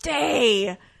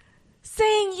birthday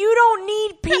saying you don't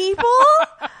need people?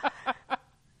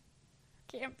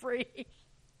 Can't breathe.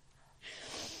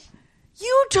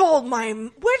 You told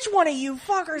which one of you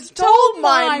fuckers told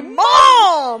my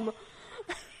mom?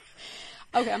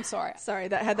 Okay, I'm sorry. Sorry,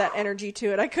 that had that energy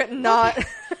to it. I couldn't not.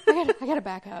 I gotta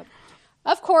back up.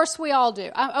 Of course, we all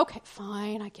do. Okay,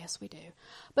 fine, I guess we do.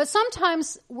 But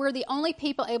sometimes we're the only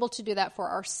people able to do that for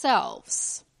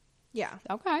ourselves. Yeah.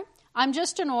 Okay. I'm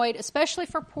just annoyed, especially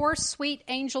for poor, sweet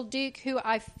Angel Duke, who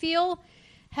I feel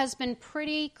has been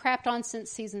pretty crapped on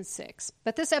since season 6.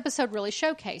 But this episode really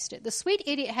showcased it. The sweet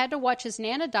idiot had to watch his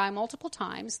Nana die multiple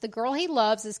times. The girl he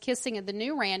loves is kissing the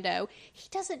new rando. He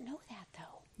doesn't know that,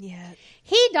 though. Yeah.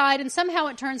 He died, and somehow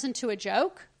it turns into a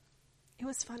joke. It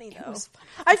was funny, though. It was funny.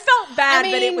 I felt bad,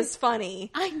 but it was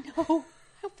funny. I know.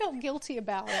 I felt guilty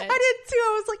about it. I did, too.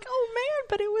 I was like, oh, man,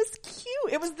 but it was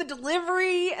cute. It was the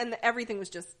delivery, and everything was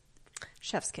just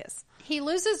chef's kiss. He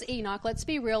loses Enoch. Let's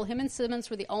be real. Him and Simmons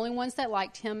were the only ones that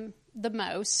liked him the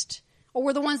most. Or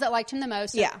were the ones that liked him the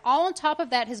most. Yeah. And all on top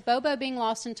of that, his Bobo being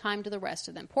lost in time to the rest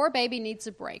of them. Poor baby needs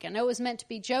a break. I know it was meant to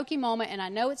be a jokey moment, and I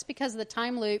know it's because of the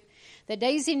time loop that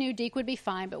Daisy knew Deke would be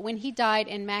fine, but when he died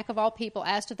and Mac, of all people,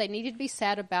 asked if they needed to be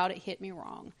sad about it, hit me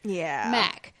wrong. Yeah.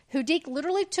 Mac, who Deke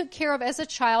literally took care of as a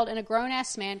child and a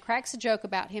grown-ass man, cracks a joke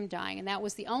about him dying, and that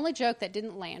was the only joke that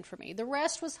didn't land for me. The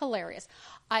rest was hilarious.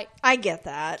 I get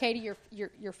that. Katie,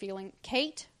 you're feeling...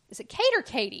 Kate? Is it Kate or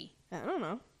Katie? I don't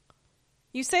know.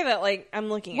 You say that like I'm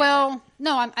looking at it. Well,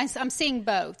 no, I'm seeing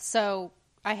both, so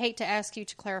I hate to ask you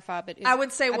to clarify, but... I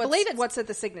would say what's at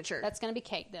the signature. That's going to be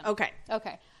Kate, then. Okay.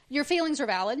 Okay. Your feelings are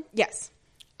valid. Yes.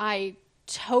 I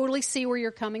totally see where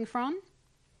you're coming from.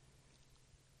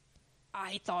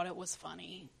 I thought it was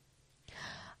funny.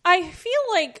 I feel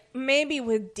like maybe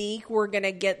with Deke, we're going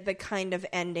to get the kind of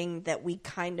ending that we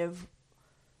kind of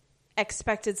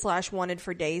expected / wanted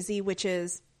for Daisy, which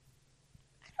is,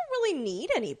 I don't really need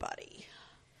anybody.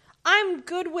 I'm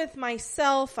good with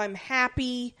myself. I'm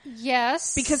happy.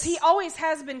 Yes. Because he always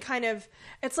has been kind of,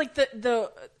 it's like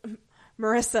the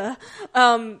Marissa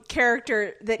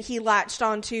character that he latched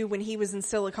onto when he was in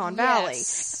Silicon Valley.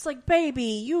 Yes. It's like, baby,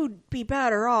 you'd be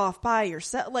better off by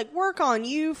yourself. Like, work on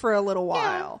you for a little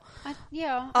while.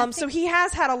 So he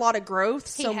has had a lot of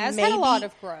growth. He has had a lot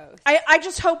of growth. I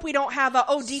just hope we don't have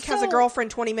Deke has a girlfriend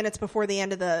 20 minutes before the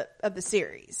end of the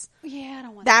series. Yeah, I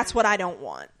don't want That's what I don't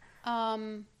want.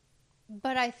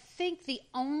 But I think the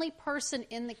only person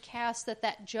in the cast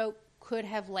that joke could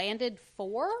have landed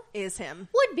for is him.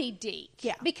 Would be Deke.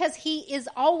 Yeah. Because he is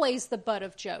always the butt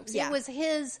of jokes. Yeah. It was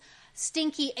his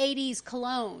stinky 80s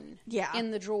cologne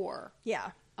in the drawer.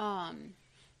 Yeah.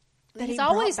 He's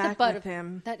always the butt of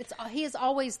him. He is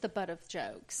always the butt of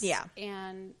jokes. Yeah.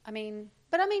 And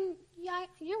yeah,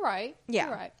 you're right. Yeah.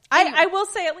 You're right. Anyway. I will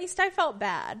say at least I felt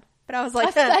bad. But I was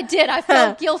like, I did. I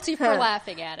felt guilty for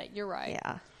laughing at it. You're right.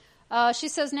 Yeah. She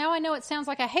says, now I know it sounds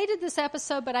like I hated this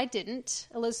episode, but I didn't.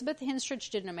 Elizabeth Henstridge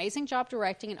did an amazing job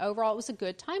directing, and overall it was a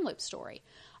good time loop story.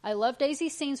 I love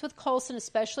Daisy's scenes with Coulson,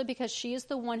 especially because she is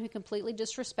the one who completely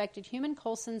disrespected human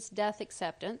Coulson's death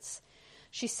acceptance.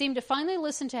 She seemed to finally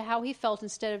listen to how he felt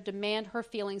instead of demand her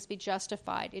feelings be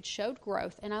justified. It showed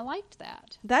growth, and I liked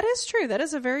that. That is true. That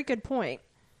is a very good point.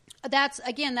 That's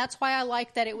why I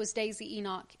like that it was Daisy,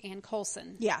 Enoch, and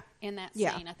Coulson in that scene.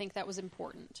 Yeah. I think that was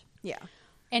important. Yeah.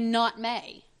 And not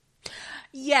May.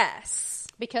 Yes.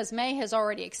 Because May has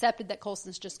already accepted that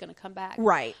Coulson's just going to come back.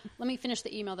 Right. Let me finish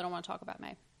the email that I want to talk about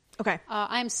May. Okay.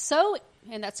 I'm so,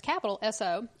 and that's capital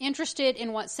S-O, interested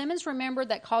in what Simmons remembered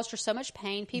that caused her so much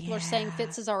pain. People are saying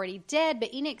Fitz is already dead,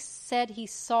 but Enoch said he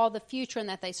saw the future and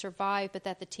that they survived, but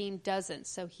that the team doesn't.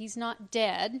 So he's not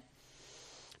dead.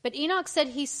 But Enoch said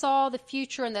he saw the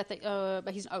future and that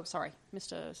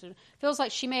feels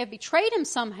like she may have betrayed him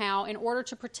somehow in order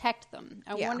to protect them.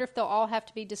 I wonder if they'll all have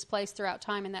to be displaced throughout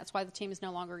time, and that's why the team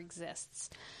no longer exists.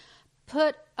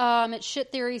 Put it's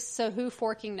shit theories, so who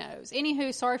forking knows.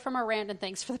 Anywho, sorry for my rant and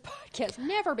thanks for the podcast.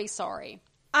 Never be sorry.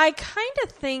 I kind of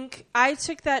think I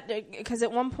took that because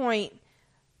at one point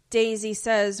Daisy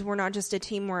says we're not just a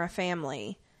team, we're a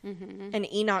family. Mm-hmm.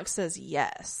 And Enoch says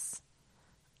yes.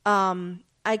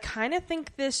 I kind of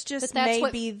think this just that's may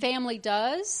what be family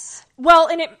does. Well,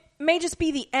 and it may just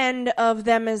be the end of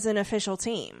them as an official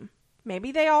team.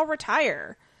 Maybe they all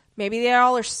retire. Maybe they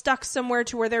all are stuck somewhere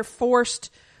to where they're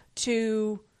forced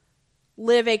to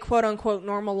live a quote unquote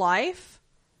normal life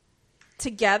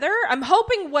together. I'm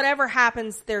hoping whatever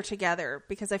happens, they're together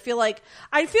because I feel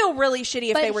really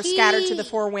shitty if they were scattered to the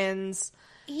four winds.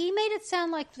 He made it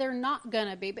sound like they're not going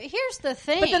to be. But here's the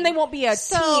thing. But then they won't be a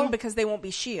team because they won't be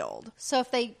S.H.I.E.L.D. So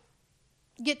if they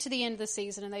get to the end of the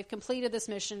season and they've completed this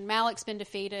mission, Malik's been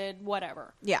defeated,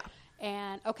 whatever. Yeah.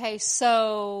 And, okay,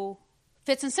 so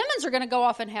Fitz and Simmons are going to go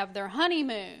off and have their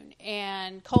honeymoon.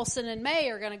 And Coulson and May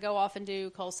are going to go off and do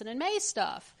Coulson and May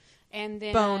stuff. And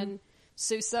then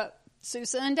Sousa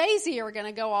and Daisy are going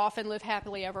to go off and live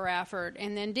happily ever after.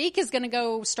 And then Deke is going to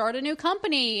go start a new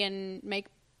company and make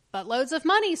buttloads of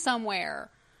money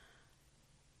somewhere.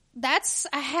 That's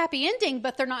a happy ending,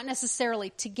 but they're not necessarily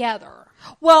together.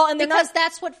 Well, and because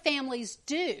that's what families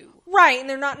do. Right, and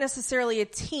they're not necessarily a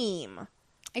team,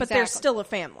 but they're still a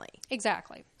family.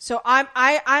 Exactly. So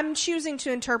I'm choosing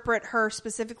to interpret her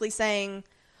specifically saying,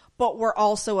 but we're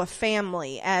also a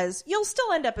family, as you'll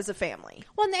still end up as a family.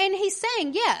 Well, and he's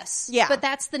saying yes. Yeah. But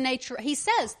that's the nature. He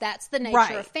says that's the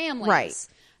nature of families. Right.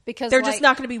 Because they're just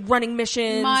not going to be running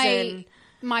missions.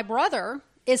 My brother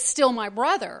is still my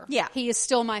brother. Yeah. He is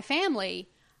still my family.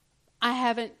 I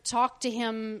haven't talked to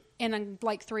him in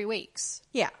like 3 weeks.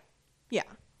 Yeah. Yeah.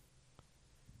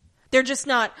 They're just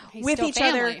not with each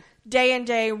other day and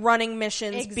day running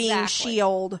missions, being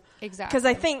S.H.I.E.L.D. Exactly.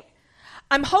 Because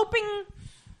I'm hoping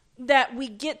that we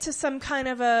get to some kind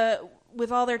of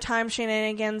with all their time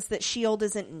shenanigans, that S.H.I.E.L.D.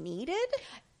 isn't needed.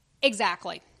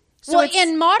 Exactly. So well,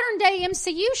 in modern day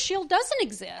MCU, S.H.I.E.L.D. doesn't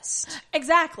exist.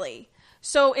 Exactly.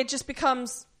 So it just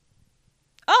becomes,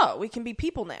 we can be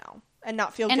people now and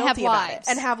not feel guilty about it.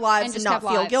 And have lives and not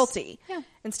feel guilty. Yeah.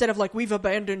 Instead of like, we've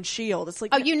abandoned S.H.I.E.L.D. It's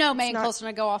like, Mae and Coulson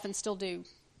to go off and still do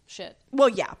shit. Well,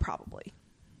 yeah, probably.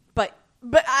 But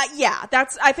yeah,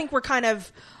 I think we're kind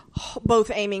of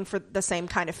both aiming for the same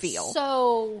kind of feel.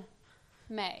 So,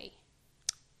 Mae.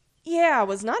 Yeah,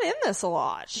 was not in this a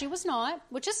lot. She was not,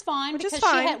 which is fine. Which is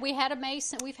fine. We've had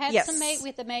some Mae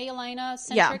with the Mae Elena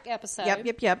centric episode.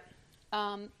 Yep.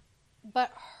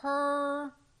 But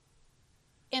her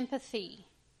empathy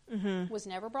was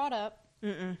never brought up.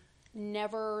 Mm-mm.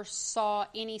 Never saw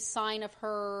any sign of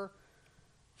her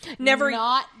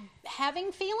not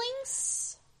having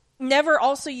feelings. Never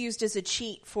also used as a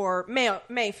cheat for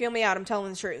Mae, feel me out, I'm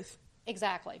telling the truth.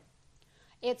 Exactly.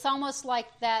 It's almost like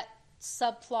that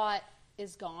subplot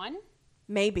is gone.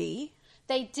 Maybe.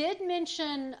 They did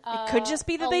mention it could just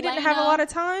be that they didn't have a lot of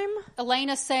time.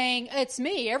 Elena saying, it's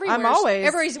me,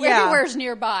 everywhere's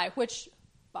nearby, which,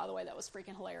 by the way, that was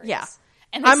freaking hilarious. Yeah.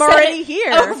 And I'm already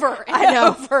here. I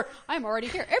know. I'm already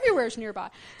here. Everywhere's nearby.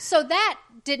 So that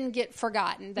didn't get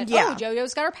forgotten. That,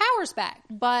 JoJo's got her powers back.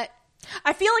 But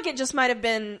I feel like it just might have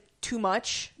been too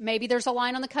much. Maybe there's a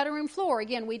line on the cutting room floor.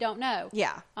 Again, we don't know.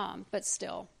 Yeah. But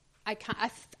still, I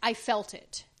felt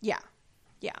it. Yeah.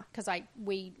 Yeah. Because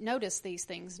we notice these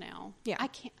things now. Yeah.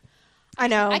 I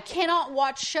know. I cannot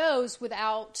watch shows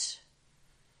without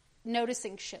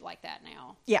noticing shit like that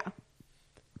now. Yeah.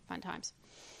 Fun times.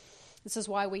 This is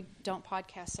why we don't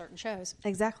podcast certain shows.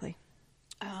 Exactly.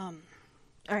 All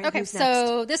right. Okay.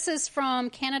 So this is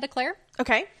from Canada Claire.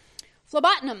 Okay.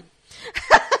 Phlebotinum.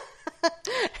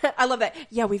 I love that.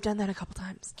 Yeah, we've done that a couple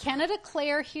times. Canada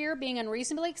Claire here being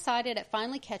unreasonably excited at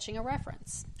finally catching a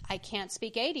reference. I can't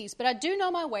speak 80s, but I do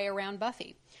know my way around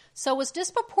Buffy. So was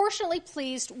disproportionately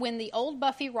pleased when the old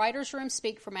Buffy writer's room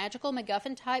speak for magical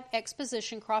MacGuffin-type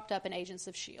exposition cropped up in Agents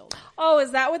of S.H.I.E.L.D. Oh,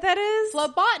 is that what that is?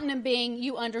 Phlebotinum being,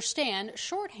 you understand,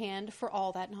 shorthand for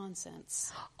all that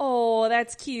nonsense. Oh,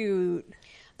 that's cute.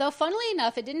 Though, funnily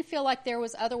enough, it didn't feel like there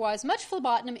was otherwise much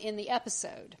phlebotinum in the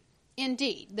episode.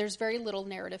 Indeed, there's very little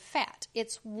narrative fat.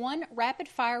 It's one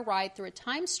rapid-fire ride through a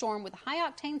time storm with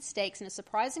high-octane stakes and a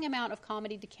surprising amount of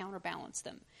comedy to counterbalance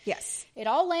them. Yes. It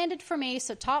all landed for me,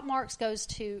 so top marks goes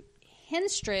to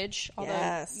Henstridge,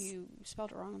 although you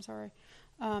spelled it wrong, I'm sorry,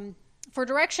 for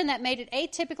direction that made it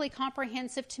atypically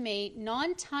comprehensive to me,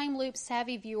 non-time loop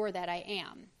savvy viewer that I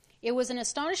am. It was an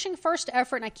astonishing first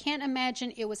effort, and I can't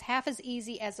imagine it was half as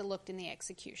easy as it looked in the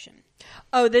execution.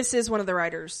 Oh, this is one of the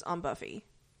writers on Buffy.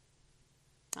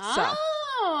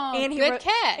 Oh, and good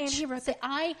catch. And he wrote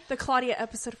the Claudia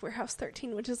episode of Warehouse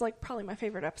 13, which is like probably my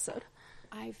favorite episode.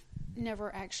 I've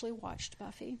never actually watched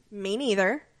Buffy. Me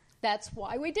neither. That's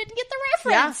why we didn't get the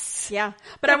reference. Yeah.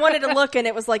 But I wanted to look, and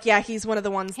it was like, he's one of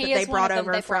the ones that they brought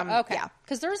over from. Okay.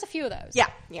 Because there's a few of those. Yeah.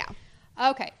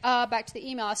 Okay, back to the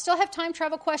email. I still have time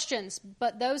travel questions,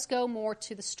 but those go more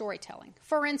to the storytelling.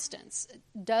 For instance,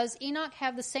 does Enoch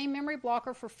have the same memory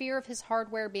blocker for fear of his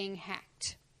hardware being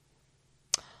hacked?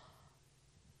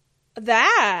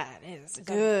 That is a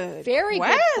good very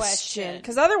good question.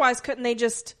 Because otherwise, couldn't they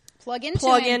just plug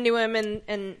into him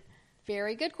and...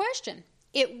 Very good question.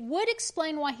 It would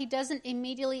explain why he doesn't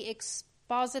immediately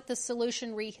exposit the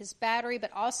solution, re his battery,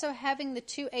 but also having the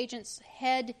two agents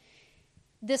head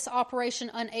this operation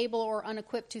unable or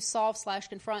unequipped to solve /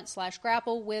 confront /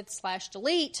 grapple with /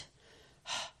 delete.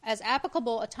 As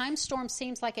applicable, a time storm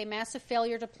seems like a massive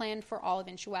failure to plan for all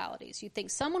eventualities. You'd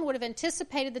think someone would have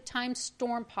anticipated the time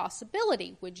storm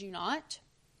possibility, would you not?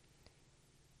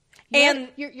 And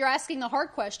you're asking the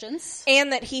hard questions.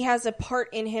 And that he has a part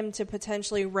in him to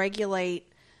potentially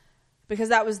regulate Because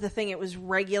that was the thing. It was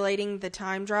regulating the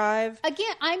time drive.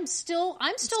 Again, I'm still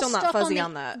not stuck fuzzy on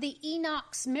on that. the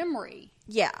Enoch's memory.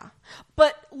 Yeah.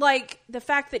 But, like, the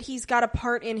fact that he's got a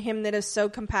part in him that is so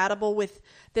compatible with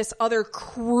this other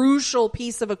crucial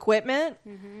piece of equipment,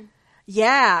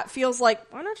 yeah, it feels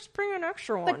like, why not just bring an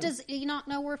extra one? But does Enoch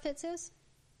know where Fitz is?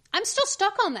 I'm still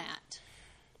stuck on that.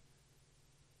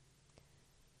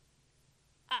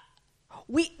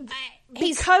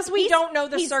 Because we don't know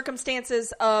the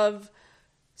circumstances of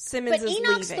Simmons'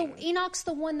 leaving. Enoch's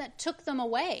the one that took them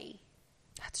away.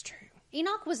 That's true.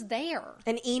 Enoch was there.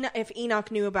 And if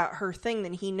Enoch knew about her thing,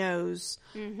 then he knows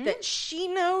that she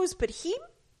knows, but I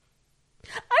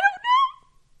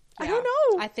don't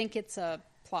know. I think it's a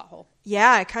plot hole.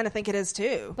 Yeah, I kind of think it is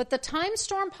too. But the time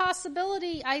storm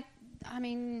possibility, I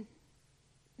mean,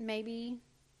 maybe.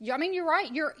 I mean, you're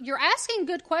right. You're asking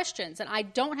good questions, and I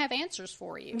don't have answers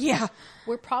for you. Yeah.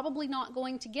 We're probably not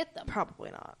going to get them.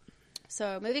 Probably not.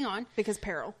 So, moving on. Because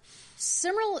peril.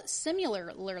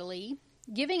 Similarly,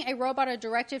 giving a robot a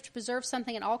directive to preserve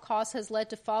something at all costs has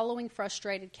led to following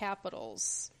frustrated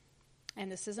capitals.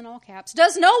 And this is in all caps.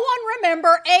 Does no one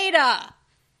remember Ada?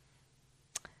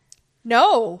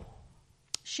 No.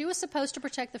 She was supposed to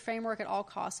protect the framework at all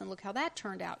costs, and look how that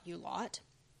turned out, you lot.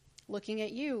 Looking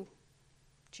at you,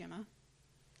 Gemma,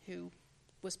 who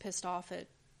was pissed off at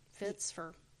Fitz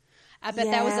for... I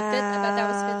bet that was a Fitz. I bet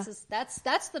that was Fitz's...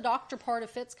 That's the doctor part of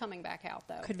Fitz coming back out,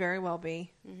 though. Could very well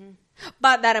be.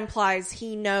 But that implies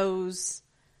he knows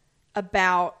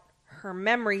about her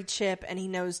memory chip, and he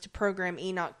knows to program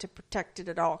Enoch to protect it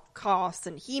at all costs,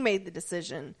 and he made the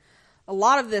decision. A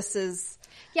lot of this is...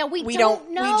 Yeah, we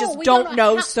don't know. We just don't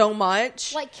know so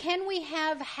much. Like, can we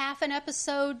have half an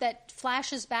episode that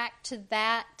flashes back to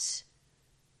that...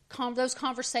 those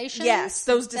conversations? Yes,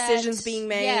 those decisions being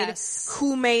made. Yes.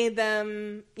 Who made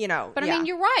them, But, I mean,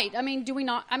 you're right. I mean, do we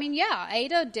not... I mean, yeah,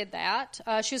 Ada did that.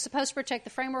 She was supposed to protect the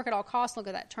framework at all costs. Look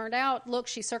at that turned out. Look,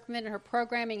 she circumvented her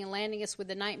programming and landing us with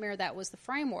the nightmare that was the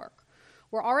framework.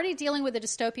 We're already dealing with a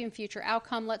dystopian future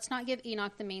outcome. Let's not give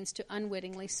Enoch the means to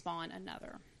unwittingly spawn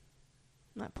another.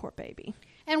 That poor baby.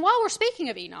 And while we're speaking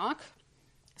of Enoch,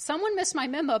 someone missed my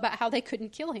memo about how they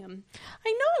couldn't kill him.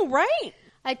 I know, right?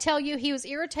 I tell you, he was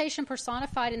irritation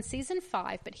personified in season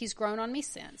 5, but he's grown on me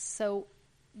since. So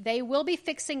they will be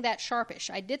fixing that sharpish.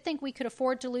 I did think we could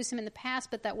afford to lose him in the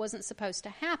past, but that wasn't supposed to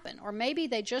happen. Or maybe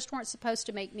they just weren't supposed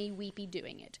to make me weepy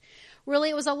doing it. Really,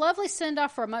 it was a lovely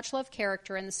send-off for a much-loved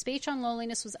character, and the speech on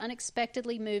loneliness was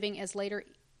unexpectedly moving as later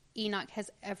Enoch has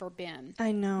ever been.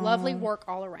 I know. Lovely work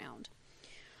all around.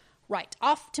 Right.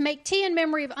 Off to make tea in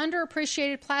memory of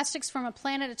underappreciated plastics from a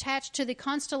planet attached to the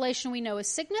constellation we know as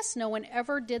Cygnus. No one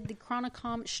ever did the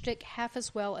Chronicom shtick half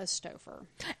as well as Stouffer.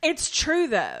 It's true,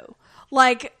 though.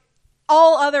 Like,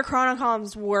 all other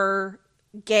Chronicoms were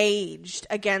gauged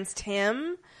against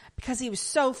him because he was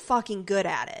so fucking good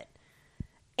at it.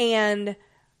 And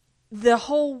the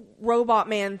whole Robot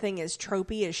Man thing is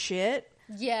tropey as shit.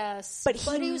 Yes. But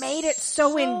he made it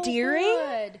so endearing.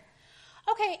 Good.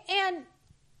 Okay, and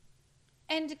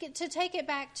to take it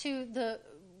back to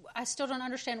I still don't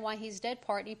understand why he's dead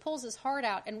part. And he pulls his heart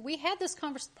out. And we had this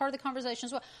part of the conversation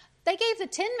as well. They gave the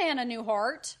Tin Man a new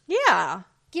heart. Yeah.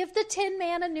 Give the Tin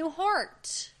Man a new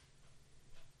heart.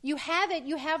 You have it.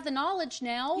 You have the knowledge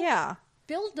now. Yeah.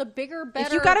 Build a bigger, better...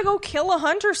 If you gotta go kill a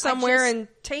hunter somewhere and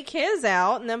take his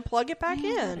out and then plug it back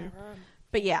in.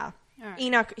 But yeah. Right.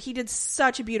 Enoch, he did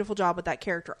such a beautiful job with that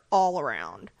character all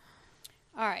around.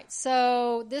 All right,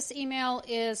 so this email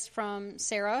is from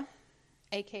Sarah,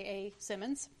 a.k.a.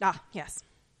 Simmons. Ah, yes.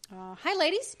 Hi,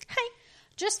 ladies. Hi.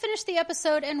 Just finished the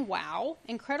episode, and wow,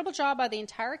 incredible job by the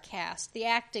entire cast. The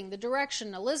acting, the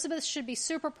direction. Elizabeth should be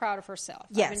super proud of herself.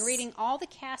 Yes. I've been reading all the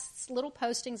cast's little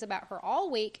postings about her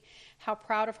all week, how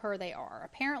proud of her they are.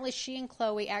 Apparently, she and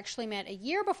Chloe actually met a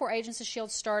year before Agents of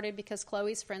S.H.I.E.L.D. started because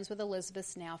Chloe's friends with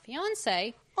Elizabeth's now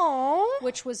fiancé. Aww.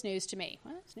 Which was news to me.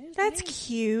 Well, it's news That's to me.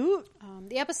 Cute.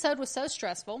 The episode was so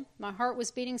stressful. My heart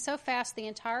was beating so fast the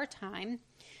entire time.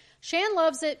 Shan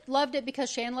loved it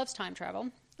because Shan loves time travel.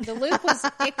 The loop was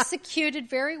executed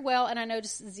very well, and I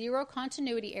noticed zero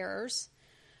continuity errors.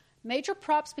 Major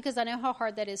props because I know how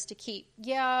hard that is to keep.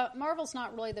 Yeah, Marvel's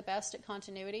not really the best at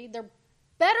continuity. They're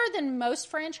better than most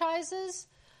franchises,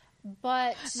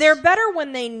 but... They're better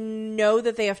when they know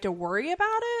that they have to worry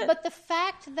about it. But the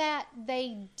fact that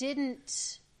they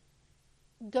didn't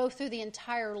go through the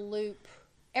entire loop...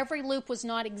 Every loop was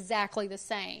not exactly the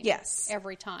same. Yes.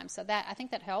 Every time. So that I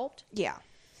think that helped. Yeah.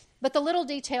 But the little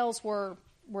details were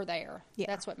there. Yeah.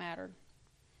 That's what mattered.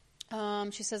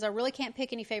 She says, I really can't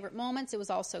pick any favorite moments. It was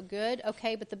all so good.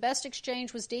 Okay, but the best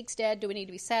exchange was Deke's dead. Do we need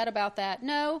to be sad about that?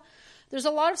 No. There's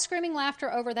a lot of screaming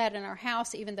laughter over that in our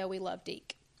house, even though we love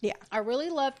Deke. Yeah. I really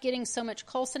loved getting so much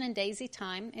Coulson and Daisy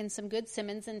time and some good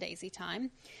Simmons and Daisy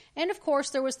time. And, of course,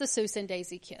 there was the Susan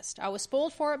Daisy kissed. I was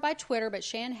spoiled for it by Twitter, but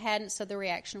Shan hadn't, so the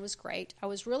reaction was great. I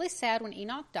was really sad when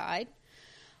Enoch died.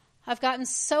 I've gotten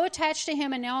so attached to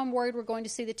him, and now I'm worried we're going to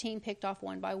see the team picked off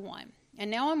one by one. And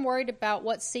now I'm worried about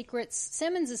what secrets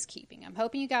Simmons is keeping. I'm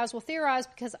hoping you guys will theorize,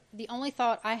 because the only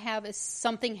thought I have is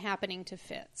something happening to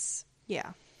Fitz.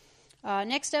 Yeah.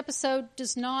 Next episode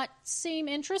does not seem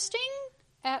interesting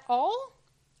at all.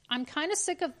 I'm kind of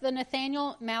sick of the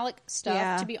Nathaniel Malik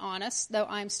stuff, to be honest, though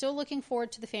I'm still looking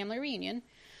forward to the family reunion.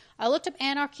 I looked up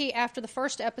Anarchy after the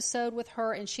first episode with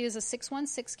her, and she is a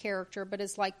 616 character, but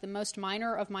is like the most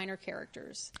minor of minor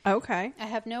characters. Okay. I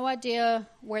have no idea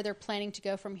where they're planning to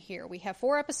go from here. We have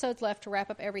 4 episodes left to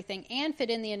wrap up everything and fit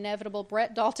in the inevitable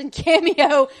Brett Dalton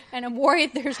cameo, and I'm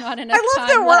worried there's not enough time I love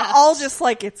that left. we're all just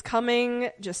like, it's coming.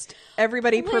 Just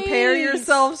everybody prepare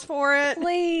yourselves for it.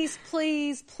 Please,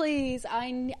 please, please.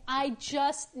 I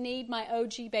just need my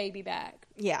OG baby back.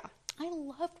 Yeah. I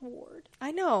loved Ward.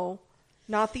 I know.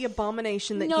 Not the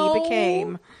abomination that he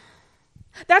became.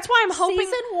 That's why I'm hoping...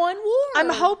 Season 1 Ward. I'm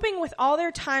hoping with all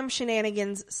their time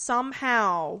shenanigans,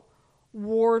 somehow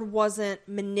Ward wasn't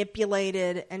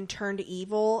manipulated and turned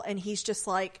evil, and he's just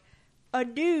like a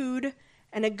dude,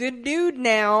 and a good dude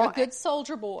now. A good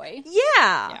soldier boy.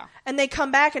 Yeah. And they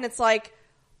come back, and it's like,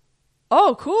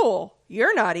 oh, cool.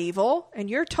 You're not evil, and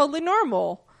you're totally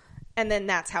normal. And then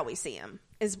that's how we see him,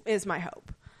 is my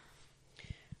hope.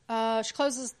 She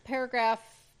closes the paragraph.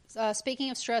 Speaking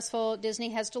of stressful, Disney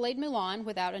has delayed Mulan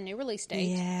without a new release date.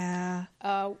 Yeah.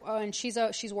 And she's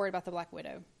worried about the Black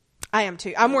Widow. I am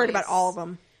too. I'm worried about all of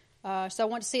them. So I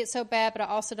want to see it so bad, but I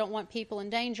also don't want people in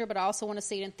danger, but I also want to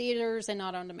see it in theaters and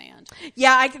not on demand.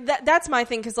 Yeah, that's my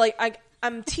thing, because like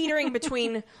I'm teetering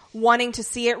between wanting to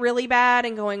see it really bad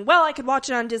and going, well, I could watch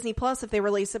it on Disney Plus if they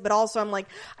release it, but also I'm like,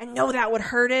 I know that would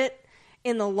hurt it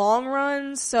in the long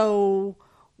run, so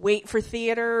wait for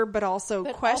theater, but also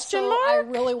question mark. I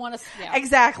really want to. Yeah.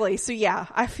 Exactly. So yeah,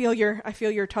 I feel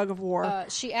your tug of war.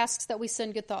 She asks that we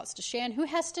send good thoughts to Shan, who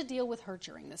has to deal with her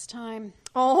during this time.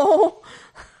 Oh,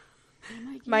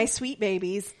 my sweet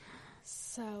babies.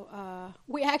 So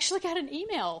we actually got an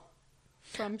email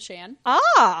from Shan.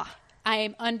 I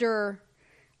am under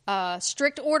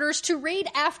strict orders to read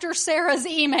after Sarah's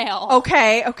email.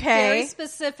 Okay. Very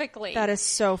specifically. That is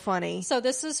so funny. So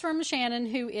this is from Shannon,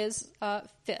 who is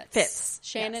Fitz.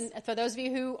 Shannon, yes. For those of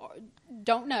you who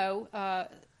don't know,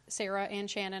 Sarah and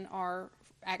Shannon are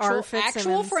actual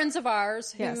friends of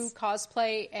ours who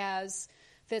cosplay as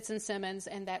Fitz and Simmons,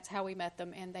 and that's how we met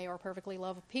them. And they are perfectly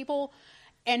lovable people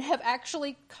and have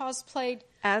actually cosplayed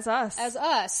as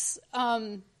us.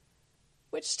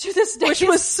 Which to this day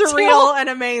was surreal and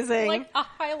amazing. Like a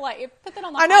highlight. Put that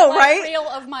on the highlight reel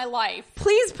of my life.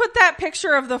 Please put that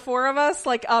picture of the 4 of us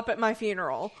like up at my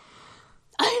funeral.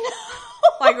 I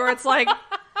know. Like where it's like,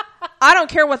 I don't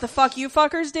care what the fuck you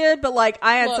fuckers did, but like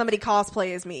I had somebody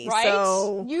cosplay as me. Right?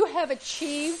 So you have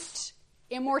achieved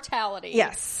immortality.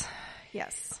 Yes.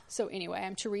 So anyway,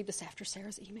 I'm to read this after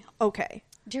Sarah's email. Okay.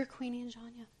 Dear Queenie and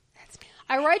Janya. That's me.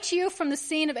 I write to you from the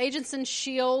scene of Agents and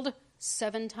S.H.I.E.L.D.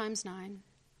 7 times 9.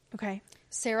 Okay.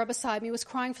 Sarah beside me was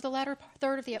crying for the latter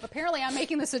third of the episode. Apparently, I'm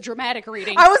making this a dramatic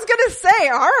reading. I was going to say,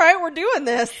 all right, we're doing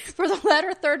this. For the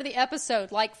latter third of the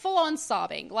episode, like full-on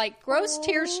sobbing, like gross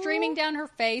tears streaming down her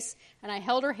face, and I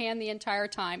held her hand the entire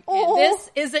time. And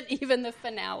this isn't even the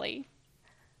finale.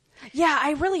 Yeah,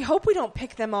 I really hope we don't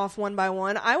pick them off one by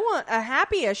one. I want a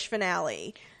happy-ish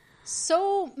finale.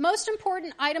 So, most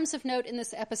important items of note in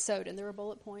this episode, and there are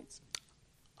bullet points.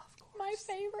 My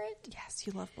favorite. Yes,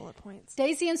 you love bullet points.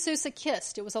 Daisy and Sousa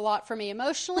kissed. It was a lot for me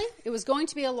emotionally. It was going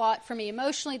to be a lot for me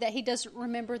emotionally that he doesn't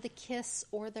remember the kiss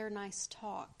or their nice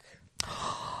talk.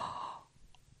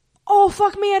 Oh,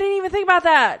 fuck me. I didn't even think about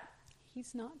that.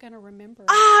 He's not going to remember.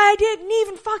 I didn't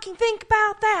even fucking think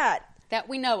about that. That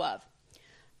we know of.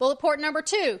 Bullet point number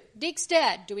 2. Deke's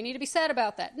dead. Do we need to be sad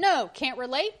about that? No. Can't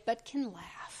relate, but can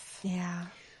laugh. Yeah.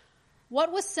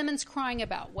 What was Simmons crying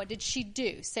about? What did she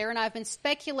do? Sarah and I have been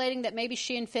speculating that maybe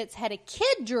she and Fitz had a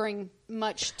kid during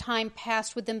much time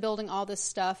passed with them building all this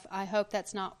stuff. I hope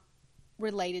that's not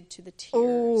related to the tears.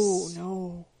 Oh,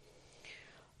 no.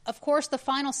 Of course, the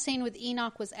final scene with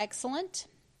Enoch was excellent.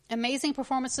 Amazing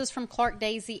performances from Clark,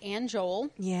 Daisy, and Joel.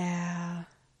 Yeah.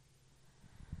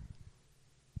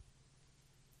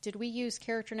 Did we use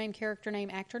character name,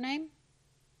 actor name?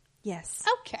 Yes.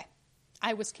 Okay.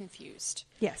 I was confused.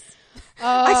 Yes.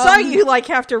 I saw you like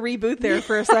have to reboot there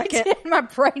for a second. My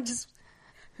brain just...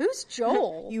 Who's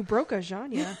Joel? You broke a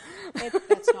Janya.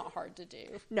 That's not hard to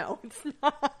do. No, it's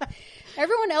not.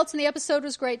 Everyone else in the episode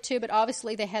was great too, but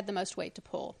obviously they had the most weight to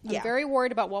pull. I'm Yeah. very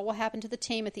worried about what will happen to the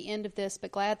team at the end of this,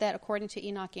 but glad that, according to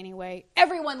Enoch anyway,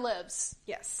 everyone lives.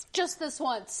 Yes. Just this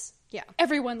once. Yeah.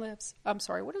 Everyone lives. I'm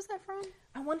sorry, what is that from?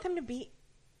 I want them to be...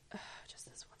 just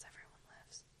this once everyone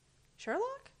lives.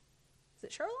 Sherlock? Is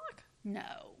it Sherlock?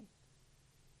 No.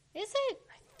 Is it?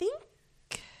 I think...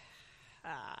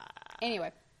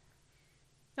 Anyway.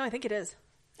 No, I think it is.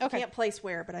 Okay. I can't place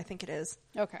where, but I think it is.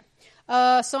 Okay.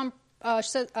 They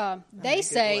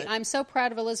say, I'm so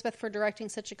proud of Elizabeth for directing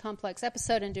such a complex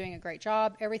episode and doing a great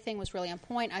job. Everything was really on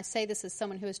point. I say this as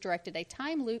someone who has directed a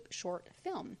time loop short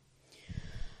film.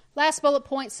 Last bullet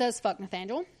point says, fuck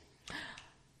Nathaniel.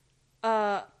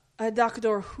 A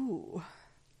Doctor Who.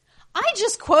 I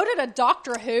just quoted a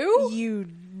Doctor Who? You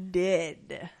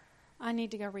did. I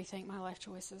need to go rethink my life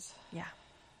choices. Yeah.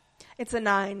 It's a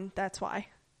 9, that's why.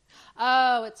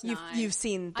 Oh, it's 9. You've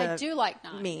seen the I do like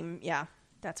 9. meme. Yeah,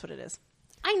 that's what it is.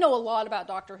 I know a lot about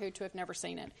Doctor Who to have never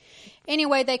seen it.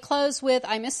 Anyway, they close with,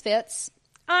 I miss Fitz.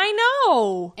 I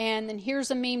know. And then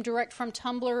here's a meme direct from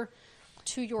Tumblr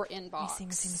to your inbox. Let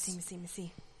me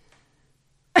see.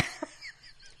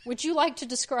 Would you like to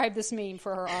describe this meme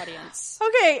for our audience?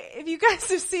 Okay, if you guys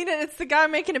have seen it, it's the guy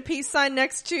making a peace sign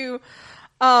next to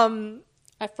a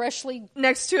freshly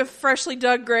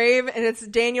dug grave, and it's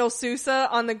Daniel Sousa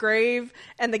on the grave,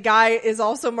 and the guy is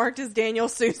also marked as Daniel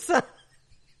Sousa.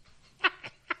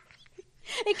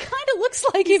 It kind of looks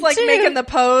like He's him like too. making the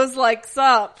pose, like,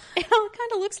 sup. It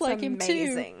kind of looks like him too.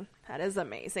 Amazing. That is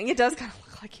amazing. It does kind of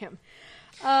look like him.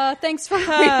 Thanks for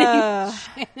reading,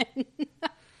 Shannon.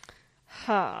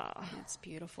 That's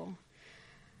beautiful.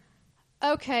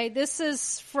 Okay, this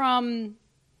is from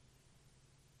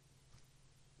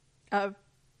A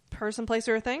person, place,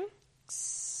 or a thing?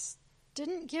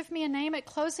 didn't give me a name at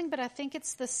closing, but I think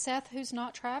it's the Seth who's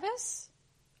not Travis.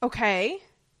 Okay.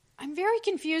 I'm very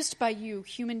confused by you,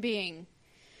 human being.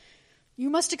 You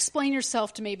must explain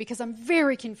yourself to me because I'm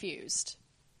very confused.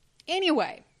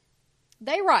 Anyway,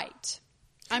 they write.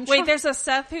 Wait, there's a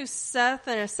Seth who's Seth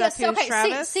and a Seth who's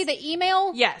Travis? See the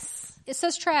email? Yes. It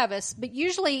says Travis, but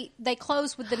usually they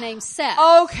close with the name Seth.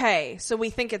 Okay, so we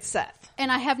think it's Seth.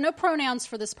 And I have no pronouns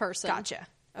for this person. Gotcha.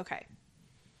 Okay.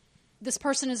 This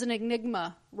person is an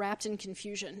enigma wrapped in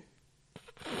confusion.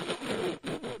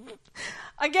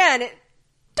 Again, it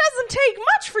doesn't take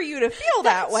much for you to feel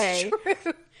that way.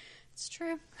 True. It's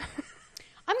true.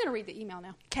 I'm going to read the email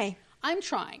now. Okay. I'm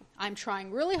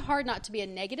trying really hard not to be a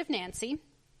negative Nancy.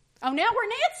 Oh, now we're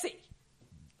Nancy.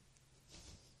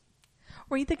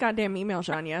 Read the goddamn email,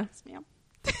 Janya. Yes, ma'am.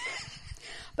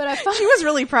 But she was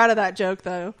really proud of that joke,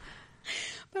 though.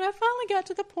 But I finally got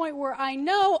to the point where I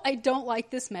know I don't like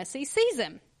this messy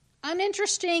season.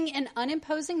 Uninteresting and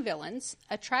unimposing villains,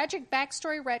 a tragic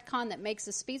backstory retcon that makes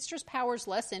the speedster's powers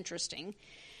less interesting,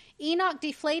 Enoch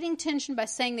deflating tension by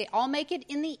saying they all make it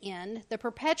in the end, the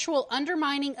perpetual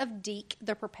undermining of Deke,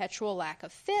 the perpetual lack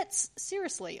of Fitz.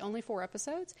 Seriously, only 4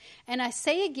 episodes. And I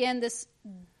say again, this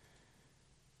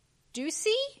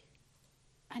Ducey?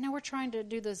 I know we're trying to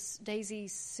do this Daisy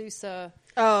Sousa.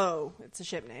 Oh, it's a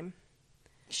ship name.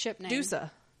 Ship name.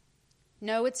 Dousa.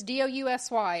 No, it's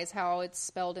Dousy is how it's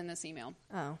spelled in this email.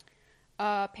 Oh.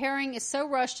 Pairing is so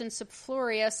rushed and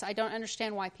subflurious, I don't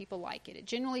understand why people like it. It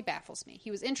genuinely baffles me.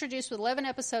 He was introduced with 11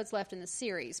 episodes left in the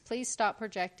series. Please stop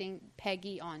projecting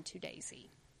Peggy onto Daisy.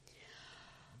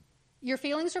 Your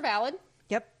feelings are valid.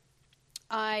 Yep.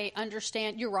 I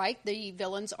understand. You're right. The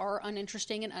villains are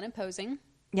uninteresting and unimposing.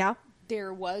 Yeah.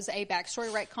 There was a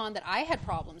backstory retcon that I had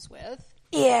problems with.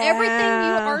 Yeah. Everything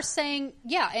you are saying,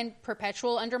 yeah, and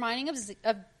perpetual undermining of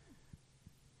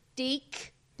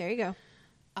Deke. There you go.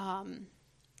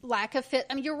 Lack of fit.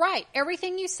 I mean, you're right.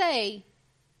 Everything you say,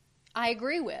 I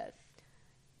agree with.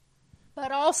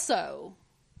 But also,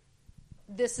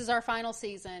 this is our final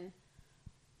season.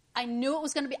 I knew it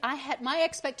was going to be. I had my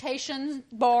expectation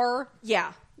bar.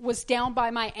 Yeah. Was down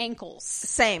by my ankles.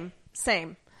 Same.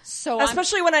 So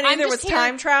especially when I knew there was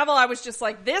time travel, I was just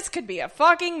like, this could be a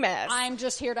fucking mess. I'm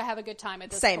just here to have a good time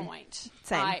at this point.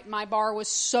 Same. My bar was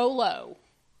so low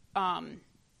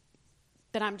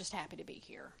that I'm just happy to be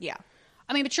here. Yeah.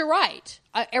 I mean, but you're right.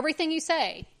 Everything you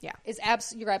say, yeah, is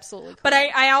you're absolutely correct. But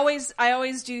I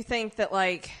always do think that,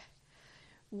 like,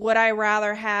 would I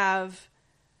rather have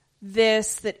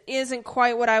this that isn't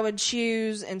quite what I would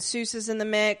choose and Sousa's in the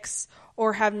mix,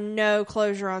 or have no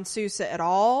closure on Sousa at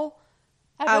all?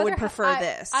 I would prefer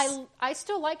this. I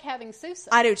still like having Sousa.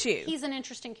 I do too. He's an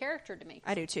interesting character to me.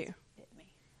 I do too.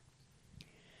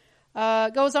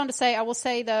 Goes on to say, I will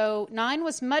say, though, 9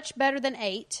 was much better than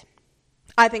 8.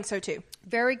 I think so, too.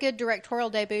 Very good directorial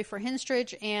debut for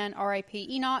Henstridge and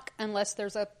R.I.P. Enoch, unless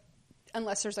there's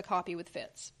a copy with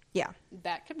Fitz. Yeah.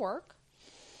 That could work.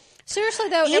 Seriously,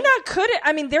 though...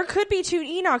 there could be 2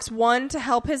 Enochs, one to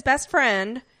help his best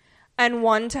friend and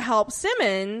one to help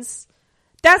Simmons.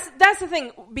 That's the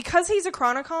thing. Because he's a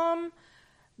Chronicom,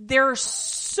 there are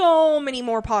so many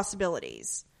more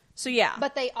possibilities. So, yeah.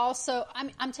 But they also...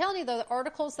 I'm telling you, though, the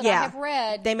articles that I have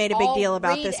read... They made a big deal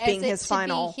about this being his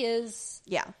final... his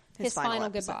final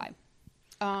episode.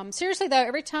 Goodbye. Seriously, though,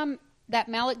 every time that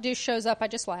Malik Deuce shows up, I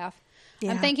just laugh.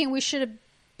 Yeah. I'm thinking we should have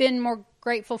been more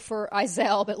grateful for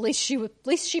Izel, but at least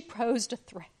she posed a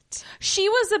threat. She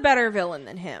was a better villain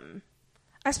than him.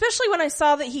 Especially when I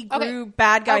saw that he grew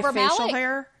bad guy over facial Malik?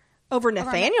 Hair. Over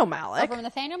Nathaniel Malik. Over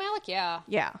Nathaniel Malik, yeah.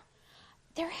 Yeah.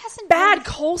 There hasn't Bad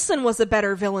been... Coulson was a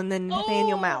better villain than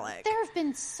Nathaniel Malik. There have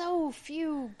been so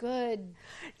few good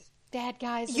bad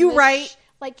guys. You right.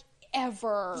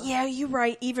 Ever. Yeah, you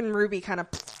right. Even Ruby kind of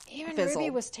fizzled. Ruby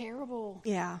was terrible.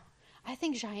 Yeah. I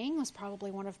think Jiaying was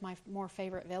probably one of my more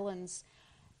favorite villains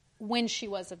when she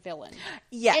was a villain.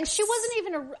 Yes. And she wasn't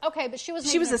even but she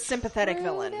wasn't even a sympathetic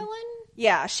villain.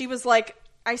 Yeah, she was like,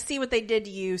 I see what they did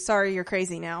to you. Sorry, you're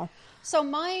crazy now. So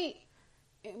my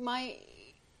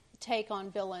take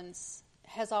on villains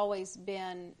has always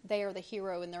been they are the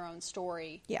hero in their own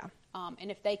story. Yeah.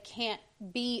 And if they can't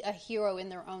be a hero in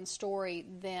their own story,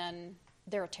 then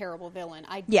they're a terrible villain.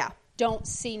 I don't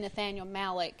see Nathaniel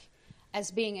Malik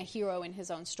as being a hero in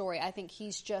his own story. I think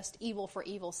he's just evil for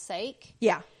evil's sake.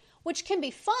 Yeah. Which can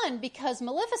be fun because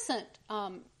Maleficent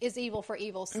is evil for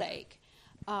evil's sake.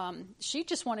 She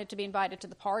just wanted to be invited to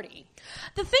the party.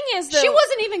 The thing is, though... She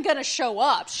wasn't even going to show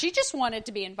up. She just wanted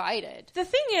to be invited. The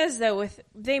thing is, though,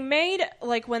 they made,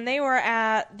 when they were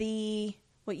at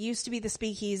what used to be the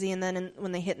Speakeasy, and then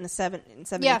when they hit in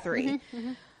 73, yeah.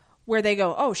 Mm-hmm. where they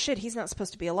go, oh, shit, he's not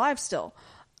supposed to be alive still.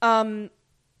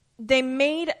 They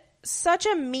made such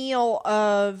a meal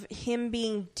of him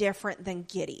being different than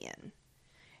Gideon.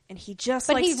 And he just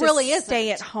likes to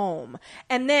stay at home.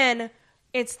 And then...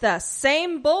 It's the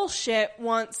same bullshit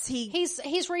once he's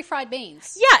refried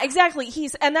beans. Yeah, exactly.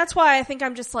 And that's why I think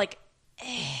I'm just like,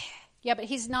 Yeah, but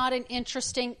he's not an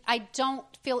interesting... I don't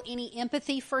feel any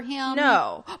empathy for him.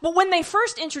 No. But when they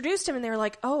first introduced him and they were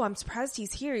like, oh, I'm surprised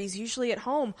he's here. He's usually at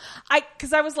home.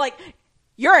 Because I was like,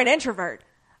 you're an introvert.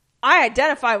 I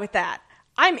identify with that.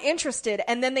 I'm interested.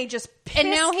 And then they just pissed and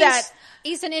now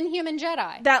he's an Inhuman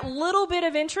Jedi. That little bit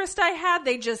of interest I had,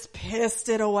 they just pissed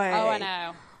it away. Oh, I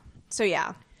know. So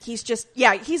yeah, he's just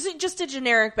a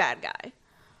generic bad guy.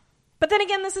 But then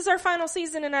again, this is our final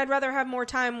season and I'd rather have more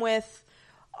time with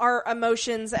our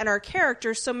emotions and our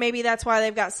characters, so maybe that's why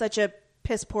they've got such a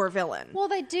piss poor villain. Well,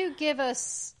 they do give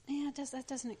us... Yeah, that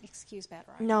doesn't excuse bad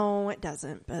writing. No, it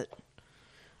doesn't, but...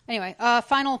 Anyway,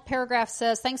 final paragraph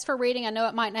says, thanks for reading. I know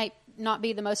it might not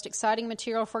be the most exciting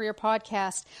material for your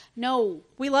podcast. No.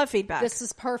 We love feedback. This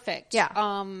is perfect.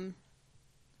 Yeah.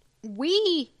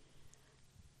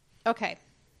 Okay.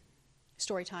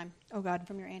 Story time. Oh, God.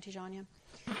 From your Auntie Janya.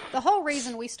 The whole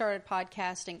reason we started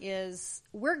podcasting is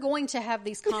we're going to have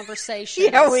these conversations.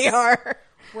 Yeah, we are.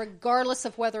 Regardless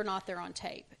of whether or not they're on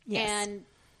tape. Yes. And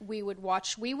we would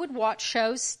watch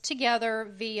shows together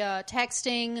via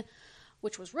texting,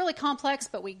 which was really complex,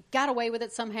 but we got away with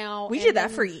it somehow. We did that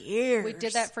for years. We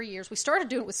did that for years. We started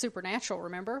doing it with Supernatural,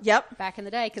 remember? Yep. Back in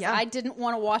the day, because I didn't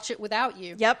want to watch it without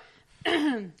you. Yep.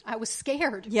 I was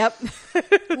scared. Yep.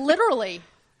 Literally.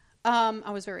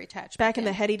 I was very attached. Back in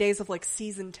the heady days of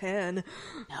season 10.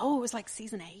 No, it was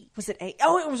season 8. Was it 8?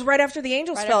 Oh, it was right after the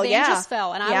Angels fell. Angels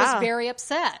fell, and I was very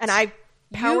upset. And I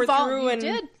powered through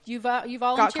and you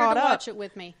volunteered to watch it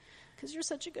with me because you're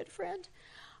such a good friend.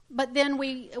 But then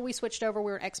we switched over.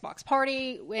 We were an Xbox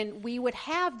party, and we would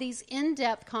have these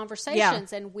in-depth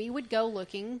conversations, and we would go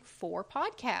looking for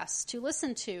podcasts to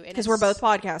listen to. Because we're both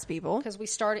podcast people. Because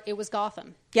it was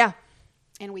Gotham. Yeah.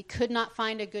 And we could not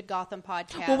find a good Gotham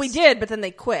podcast. Well, we did, but then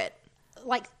they quit.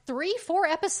 3-4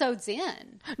 episodes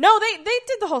in. No, they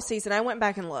did the whole season. I went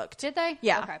back and looked. Did they?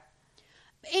 Yeah. Okay.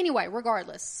 Anyway,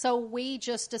 regardless. So we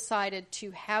just decided to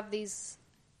have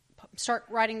start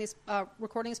recording these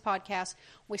podcasts.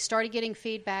 We started getting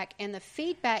feedback, and the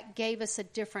feedback gave us a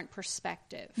different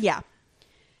perspective. Yeah.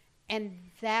 And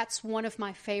that's one of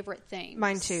my favorite things.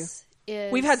 Mine too.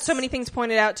 We've had so many things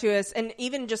pointed out to us, and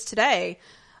even just today,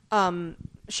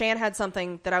 Shan had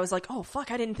something that I was like, oh, fuck,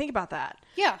 I didn't think about that.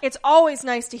 Yeah. It's always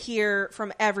nice to hear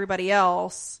from everybody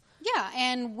else. Yeah,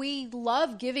 and we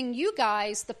love giving you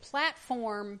guys the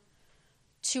platform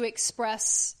to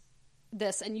express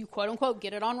this and you quote unquote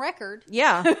get it on record.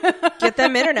 Yeah. Get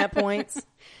them internet points.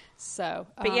 So,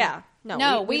 but yeah,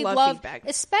 no, we love feedback.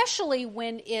 Especially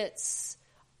when it's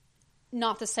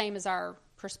not the same as our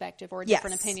perspective or a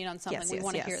different opinion on something. We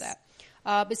want to hear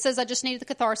that. It says, I just needed the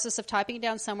catharsis of typing it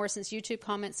down somewhere since YouTube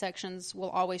comment sections will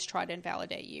always try to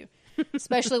invalidate you,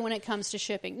 especially when it comes to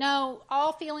shipping. No,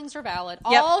 all feelings are valid.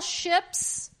 Yep. All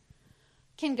ships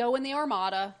can go in the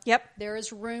Armada. Yep. There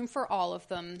is room for all of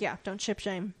them. Yeah, don't ship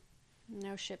shame.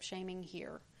 No ship shaming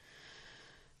here.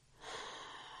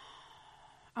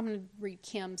 I'm going to read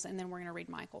Kim's and then we're going to read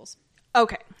Michael's.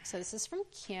 Okay. So this is from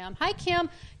Kim. Hi, Kim.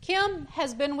 Kim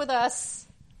has been with us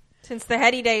since the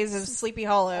heady days of Sleepy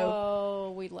Hollow.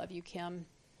 Oh, we love you, Kim.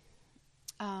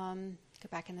 Go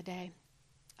back in the day.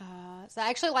 So I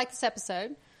actually like this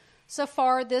episode. So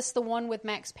far, the one with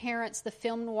Mac's parents, the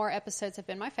film noir episodes have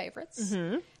been my favorites.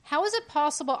 Mm-hmm. How is it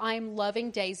possible I'm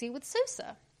loving Daisy with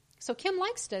Sousa? So Kim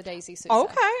likes Daisy Sousa.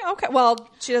 Okay. Well,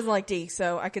 she doesn't like Dee,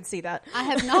 so I could see that. I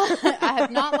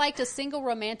have not liked a single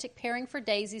romantic pairing for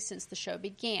Daisy since the show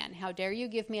began. How dare you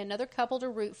give me another couple to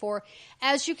root for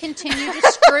as you continue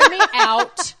to screw me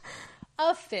out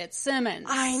of Fitzsimmons.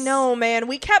 I know, man.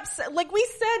 We kept, we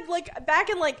said, back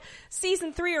in,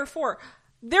 season 3 or 4,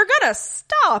 they're gonna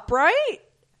stop, right?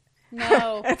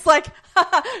 No. It's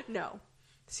no.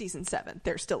 Season 7,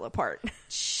 they're still apart.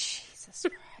 Jesus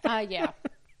Christ. Yeah.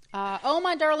 Oh,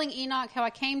 my darling Enoch, how I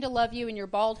came to love you in your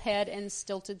bald head and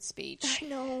stilted speech. I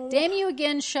know. Damn you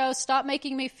again, show. Stop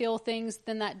making me feel things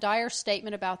than that dire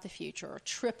statement about the future.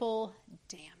 Triple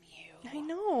damn you. I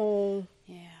know.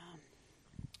 Yeah.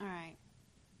 All right.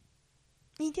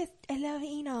 I love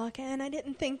Enoch, and I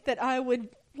didn't think that I would,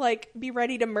 be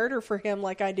ready to murder for him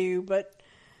like I do, but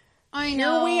I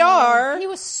know. Here we are. He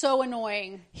was so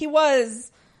annoying. He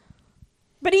was.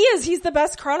 But he is. He's the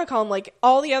best Chronicon.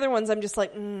 All the other ones, I'm just you're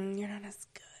not as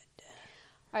good.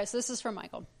 All right, so this is from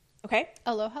Michael. Okay.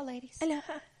 Aloha, ladies.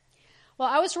 Aloha. Well,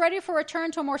 I was ready for a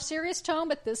return to a more serious tone,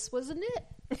 but this wasn't it.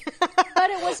 But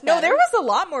it was better. No, there was a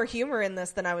lot more humor in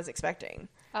this than I was expecting.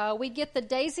 We get the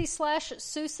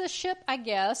Daisy/Sousa ship, I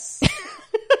guess.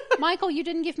 Michael, you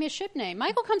didn't give me a ship name.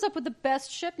 Michael comes up with the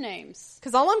best ship names.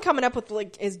 Because all I'm coming up with,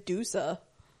 is Dusa.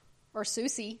 Or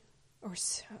Susie. Or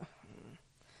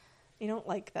you don't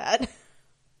like that.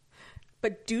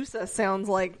 But Dusa sounds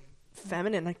like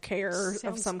feminine care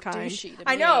of some kind.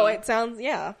 I know, it sounds,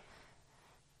 yeah.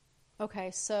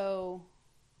 Okay, so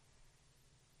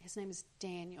his name is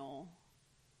Daniel.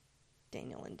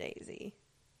 Daniel and Daisy.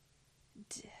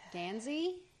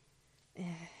 Danzy?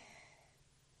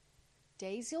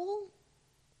 Daisiel?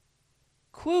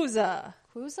 Quuza?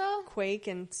 Quake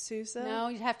and Sousa? No,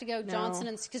 you'd have to go Johnson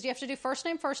and... Because you have to do first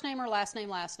name, or last name.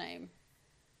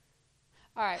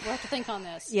 All right, we'll have to think on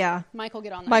this. Yeah. Michael,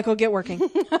 get on that. Michael, get working.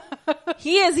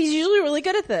 He is. He's usually really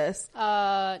good at this.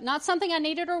 Not something I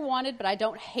needed or wanted, but I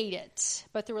don't hate it.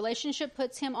 But the relationship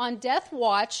puts him on death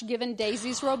watch, given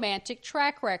Daisy's romantic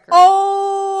track record.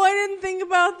 Oh, I didn't think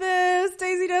about this.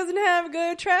 Daisy doesn't have a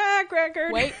good track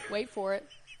record. Wait for it.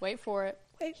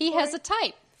 He has a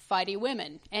type, fighty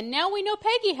women. And now we know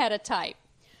Peggy had a type.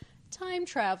 Time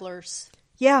travelers.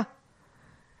 Yeah.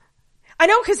 I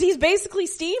know, because he's basically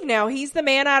Steve now. He's the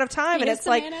man out of time. God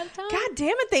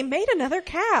damn it, they made another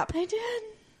Cap. They did.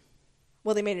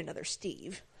 Well, they made another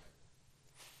Steve.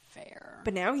 Fair.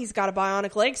 But now he's got a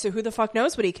bionic leg, so who the fuck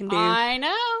knows what he can do? I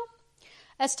know.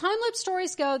 As time loop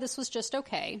stories go, this was just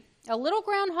okay. A little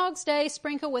Groundhog's Day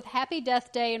sprinkled with Happy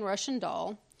Death Day and Russian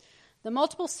Doll. The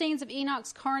multiple scenes of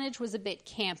Enoch's carnage was a bit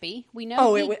campy.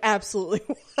 It absolutely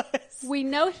was. We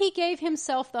know he gave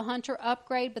himself the Hunter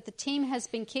upgrade, but the team has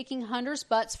been kicking Hunter's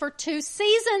butts for 2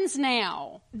 seasons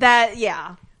now.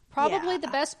 Probably the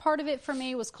best part of it for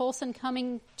me was Coulson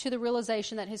coming to the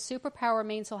realization that his superpower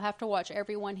means he'll have to watch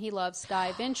everyone he loves die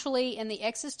eventually, and the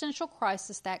existential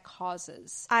crisis that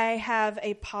causes. I have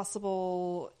a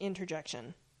possible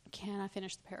interjection. Can I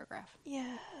finish the paragraph?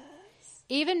 Yeah.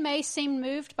 Even May seemed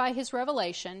moved by his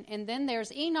revelation, and then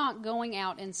there's Enoch going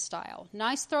out in style.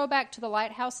 Nice throwback to the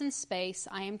lighthouse in space.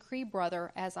 I am Kree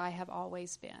brother, as I have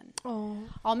always been. Oh,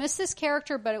 I'll miss this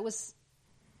character, but it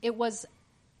was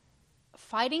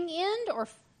fighting end, or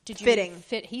did you fitting?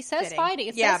 He says fitting. Fighting.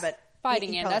 It yeah, says but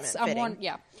fighting end. That's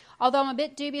yeah. Although I'm a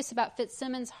bit dubious about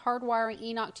Fitzsimmons hardwiring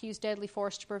Enoch to use deadly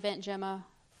force to prevent Gemma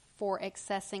for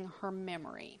accessing her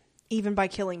memory, even by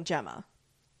killing Gemma.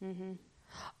 Mm-hmm.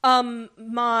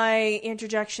 My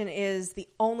interjection is the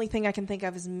only thing I can think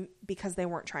of is because they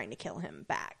weren't trying to kill him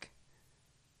back.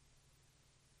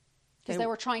 Because they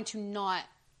were trying to not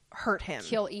hurt him.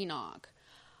 Kill Enoch.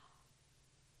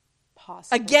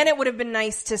 Possibly. Again, it would have been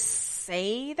nice to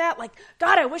say that, like,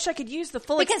 God, I wish I could use the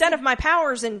full extent of my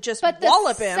powers and just wallop him.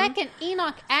 But the second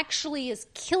Enoch actually is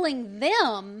killing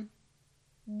them,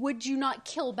 would you not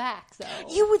kill back, though?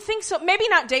 You would think so. Maybe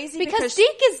not Daisy because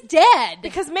Deke is dead.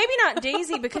 Because maybe not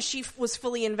Daisy because she was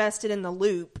fully invested in the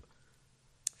loop.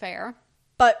 Fair.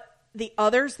 But the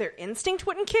others, their instinct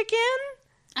wouldn't kick in?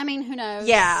 I mean, who knows?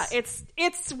 Yeah,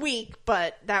 it's weak,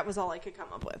 but that was all I could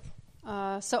come up with.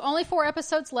 So only 4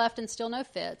 episodes left and still no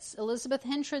Fitz. Elizabeth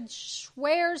Henstridge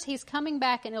swears he's coming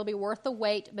back and it'll be worth the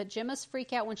wait, but Gemma's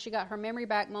freak out when she got her memory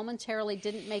back momentarily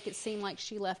didn't make it seem like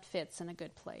she left Fitz in a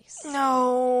good place.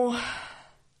 No.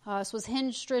 This was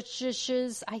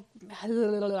Henstridge's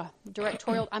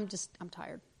directorial... I'm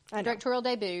tired. Directorial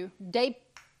debut.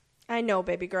 I know,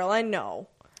 baby girl, I know.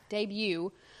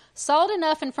 Debut. Solid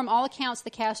enough, and from all accounts, the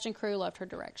cast and crew loved her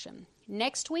direction.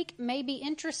 Next week may be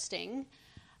interesting.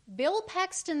 Bill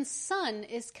Paxton's son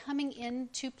is coming in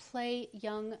to play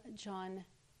young John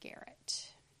Garrett.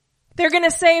 They're going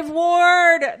to save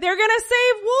Ward! They're going to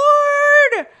save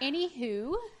Ward!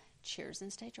 Anywho, cheers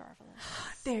and stay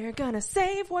Jarvelous. They're going to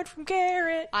save Ward from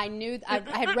Garrett. I knew, I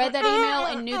had read that email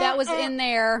and knew that was in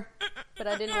there, but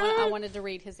I wanted to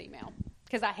read his email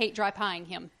because I hate dry pieing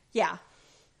him. Yeah.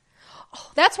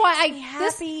 Oh, that's why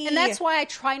happy. that's why I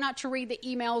try not to read the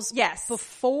emails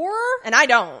before. And I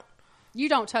don't. You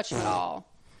don't touch it at all.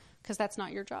 Because that's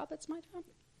not your job. It's my job.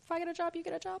 If I get a job, you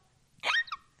get a job.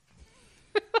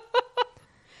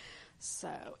 So,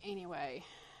 anyway.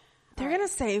 They're going to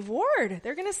save Ward.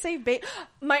 They're going to save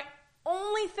My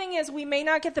only thing is we may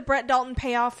not get the Brett Dalton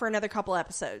payoff for another couple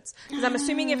episodes. Because I'm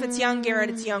assuming if it's young Garrett,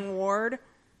 it's young Ward.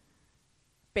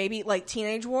 Baby, like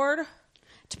teenage Ward.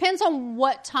 Depends on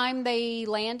what time they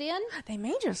land in. They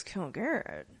may just kill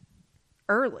Garrett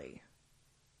early.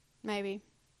 Maybe.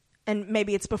 And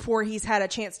maybe it's before he's had a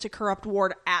chance to corrupt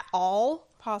Ward at all.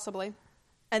 Possibly.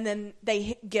 And then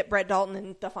they get Brett Dalton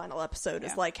in the final episode.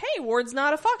 Is like, hey, Ward's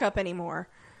not a fuck up anymore.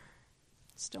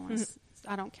 Still,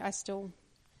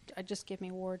 I just give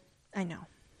me Ward. I know.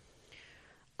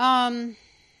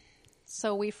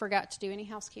 So we forgot to do any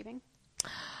housekeeping.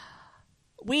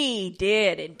 We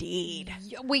did indeed.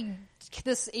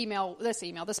 This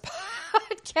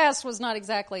podcast was not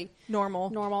exactly normal.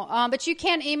 But you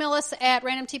can email us at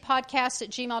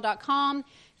randomtpodcast@gmail.com.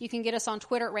 You can get us on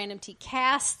Twitter at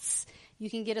randomtcasts.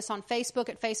 You can get us on Facebook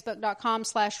at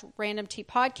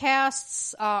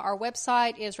facebook.com/randomtpodcasts. Our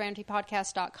website is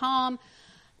randomtpodcast.com.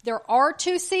 There are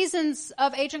 2 seasons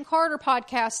of Agent Carter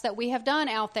podcasts that we have done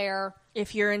out there.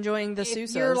 If you're enjoying the Sousa.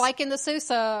 If you're liking the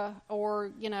Sousa,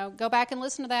 or, go back and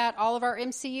listen to that. All of our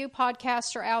MCU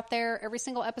podcasts are out there. Every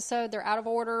single episode, they're out of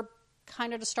order,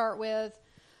 kind of to start with.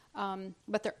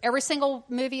 But every single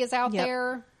movie is out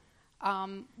there.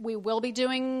 We will be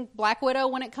doing Black Widow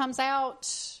when it comes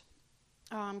out.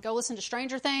 Go listen to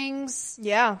Stranger Things.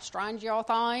 Yeah. Stranger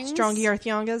Things. Stranger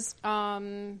Things.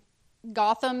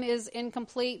 Gotham is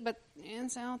incomplete, but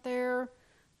it's out there.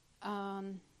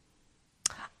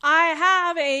 I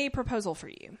have a proposal for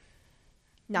you.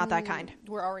 Not that kind.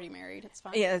 We're already married. It's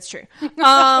fine. Yeah, that's true.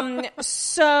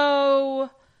 So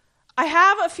I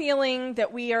have a feeling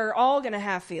that we are all going to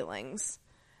have feelings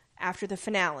after the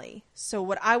finale. So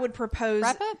what I would propose...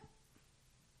 Wrap up?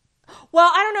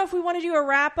 Well, I don't know if we want to do a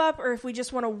wrap up or if we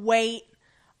just want to wait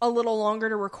a little longer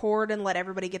to record and let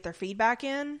everybody get their feedback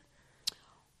in.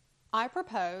 I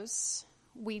propose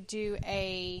we do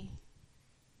a...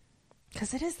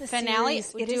 Because it is the finale.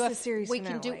 Series. It is the series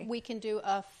finale. We can do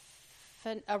a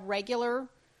regular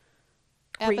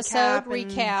episode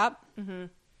recap,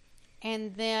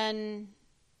 and then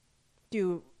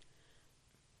we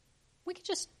could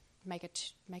just make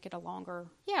it a longer.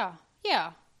 Yeah.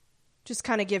 Just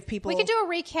kind of give people. We could do a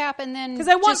recap and then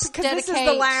because this is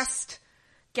the last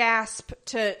gasp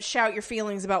to shout your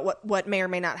feelings about what may or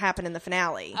may not happen in the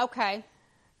finale. Okay.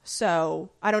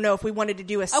 So, I don't know if we wanted to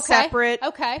do a separate...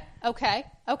 Okay.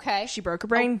 She broke her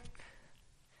brain. Oh.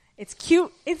 It's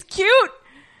cute.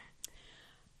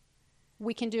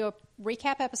 We can do a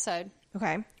recap episode.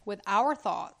 Okay. With our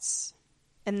thoughts.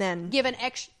 And then... Give an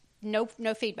no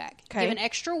feedback. Okay. Give an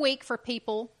extra week for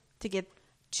people...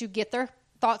 To get their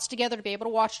thoughts together, to be able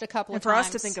to watch it a couple of times. And for us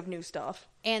to think of new stuff.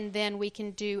 And then we can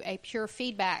do a pure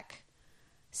feedback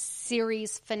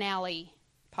series finale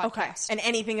podcast. Okay. And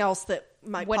anything else that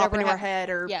might pop into our head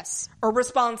or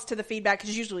response to the feedback,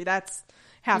 because usually that's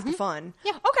half the fun.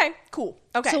 Yeah. Okay, cool.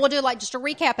 Okay. So we'll do just a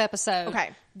recap episode.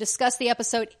 Okay. Discuss the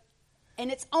episode in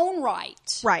its own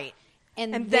right. Right.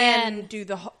 And then do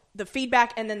the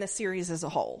feedback and then the series as a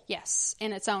whole. Yes,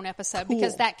 in its own episode. Cool.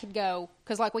 Because that could go,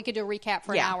 because we could do a recap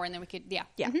for an hour and then we could,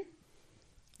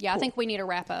 Yeah, cool. I think we need a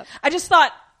wrap up. I just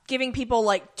thought giving people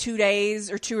like 2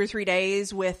 days or 2 or 3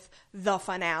 days with the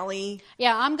finale.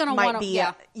 Yeah, I'm going to want to.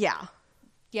 Yeah.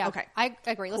 Yeah. Okay. I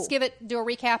agree. Let's do a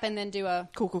recap and then do a.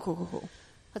 Cool.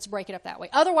 Let's break it up that way.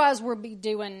 Otherwise, we'll be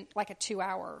doing like a 2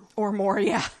 hour. Or more,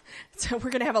 yeah. So we're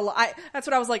going to have a lot. That's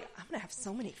what I was like, I'm going to have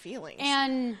so many feelings.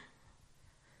 And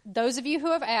those of you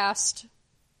who have asked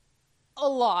a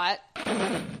lot,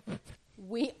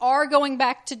 we are going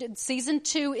back to season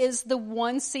 2 is the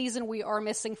one season we are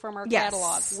missing from our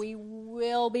catalog. We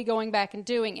will be going back and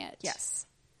doing it. Yes.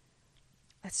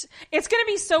 It's going to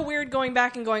be so weird going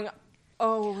back and going,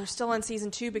 oh, we're still on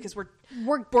season 2 because we're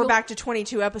back to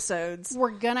 22 episodes. We're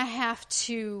going to have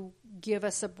to give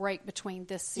us a break between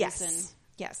this season.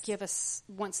 Yes. Give us,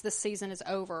 once this season is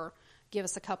over, give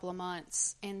us a couple of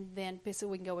months, and then basically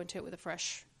we can go into it with a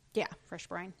fresh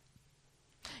brain.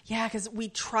 Yeah, because we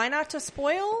try not to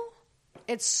spoil.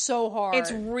 It's so hard.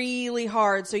 It's really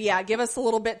hard. So yeah, give us a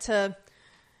little bit to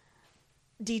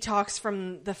detox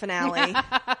from the finale.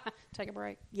 Take a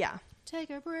break. Yeah.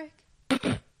 Take a break.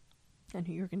 I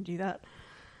knew you were going to do that.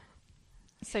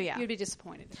 So yeah. You'd be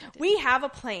disappointed if you did. We have a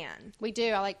plan. We do.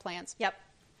 I like plans. Yep.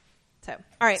 So,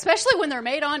 all right. Especially when they're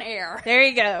made on air. There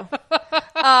you go.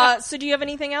 So do you have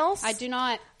anything else? I do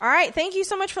not. All right. Thank you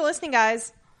so much for listening,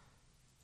 guys.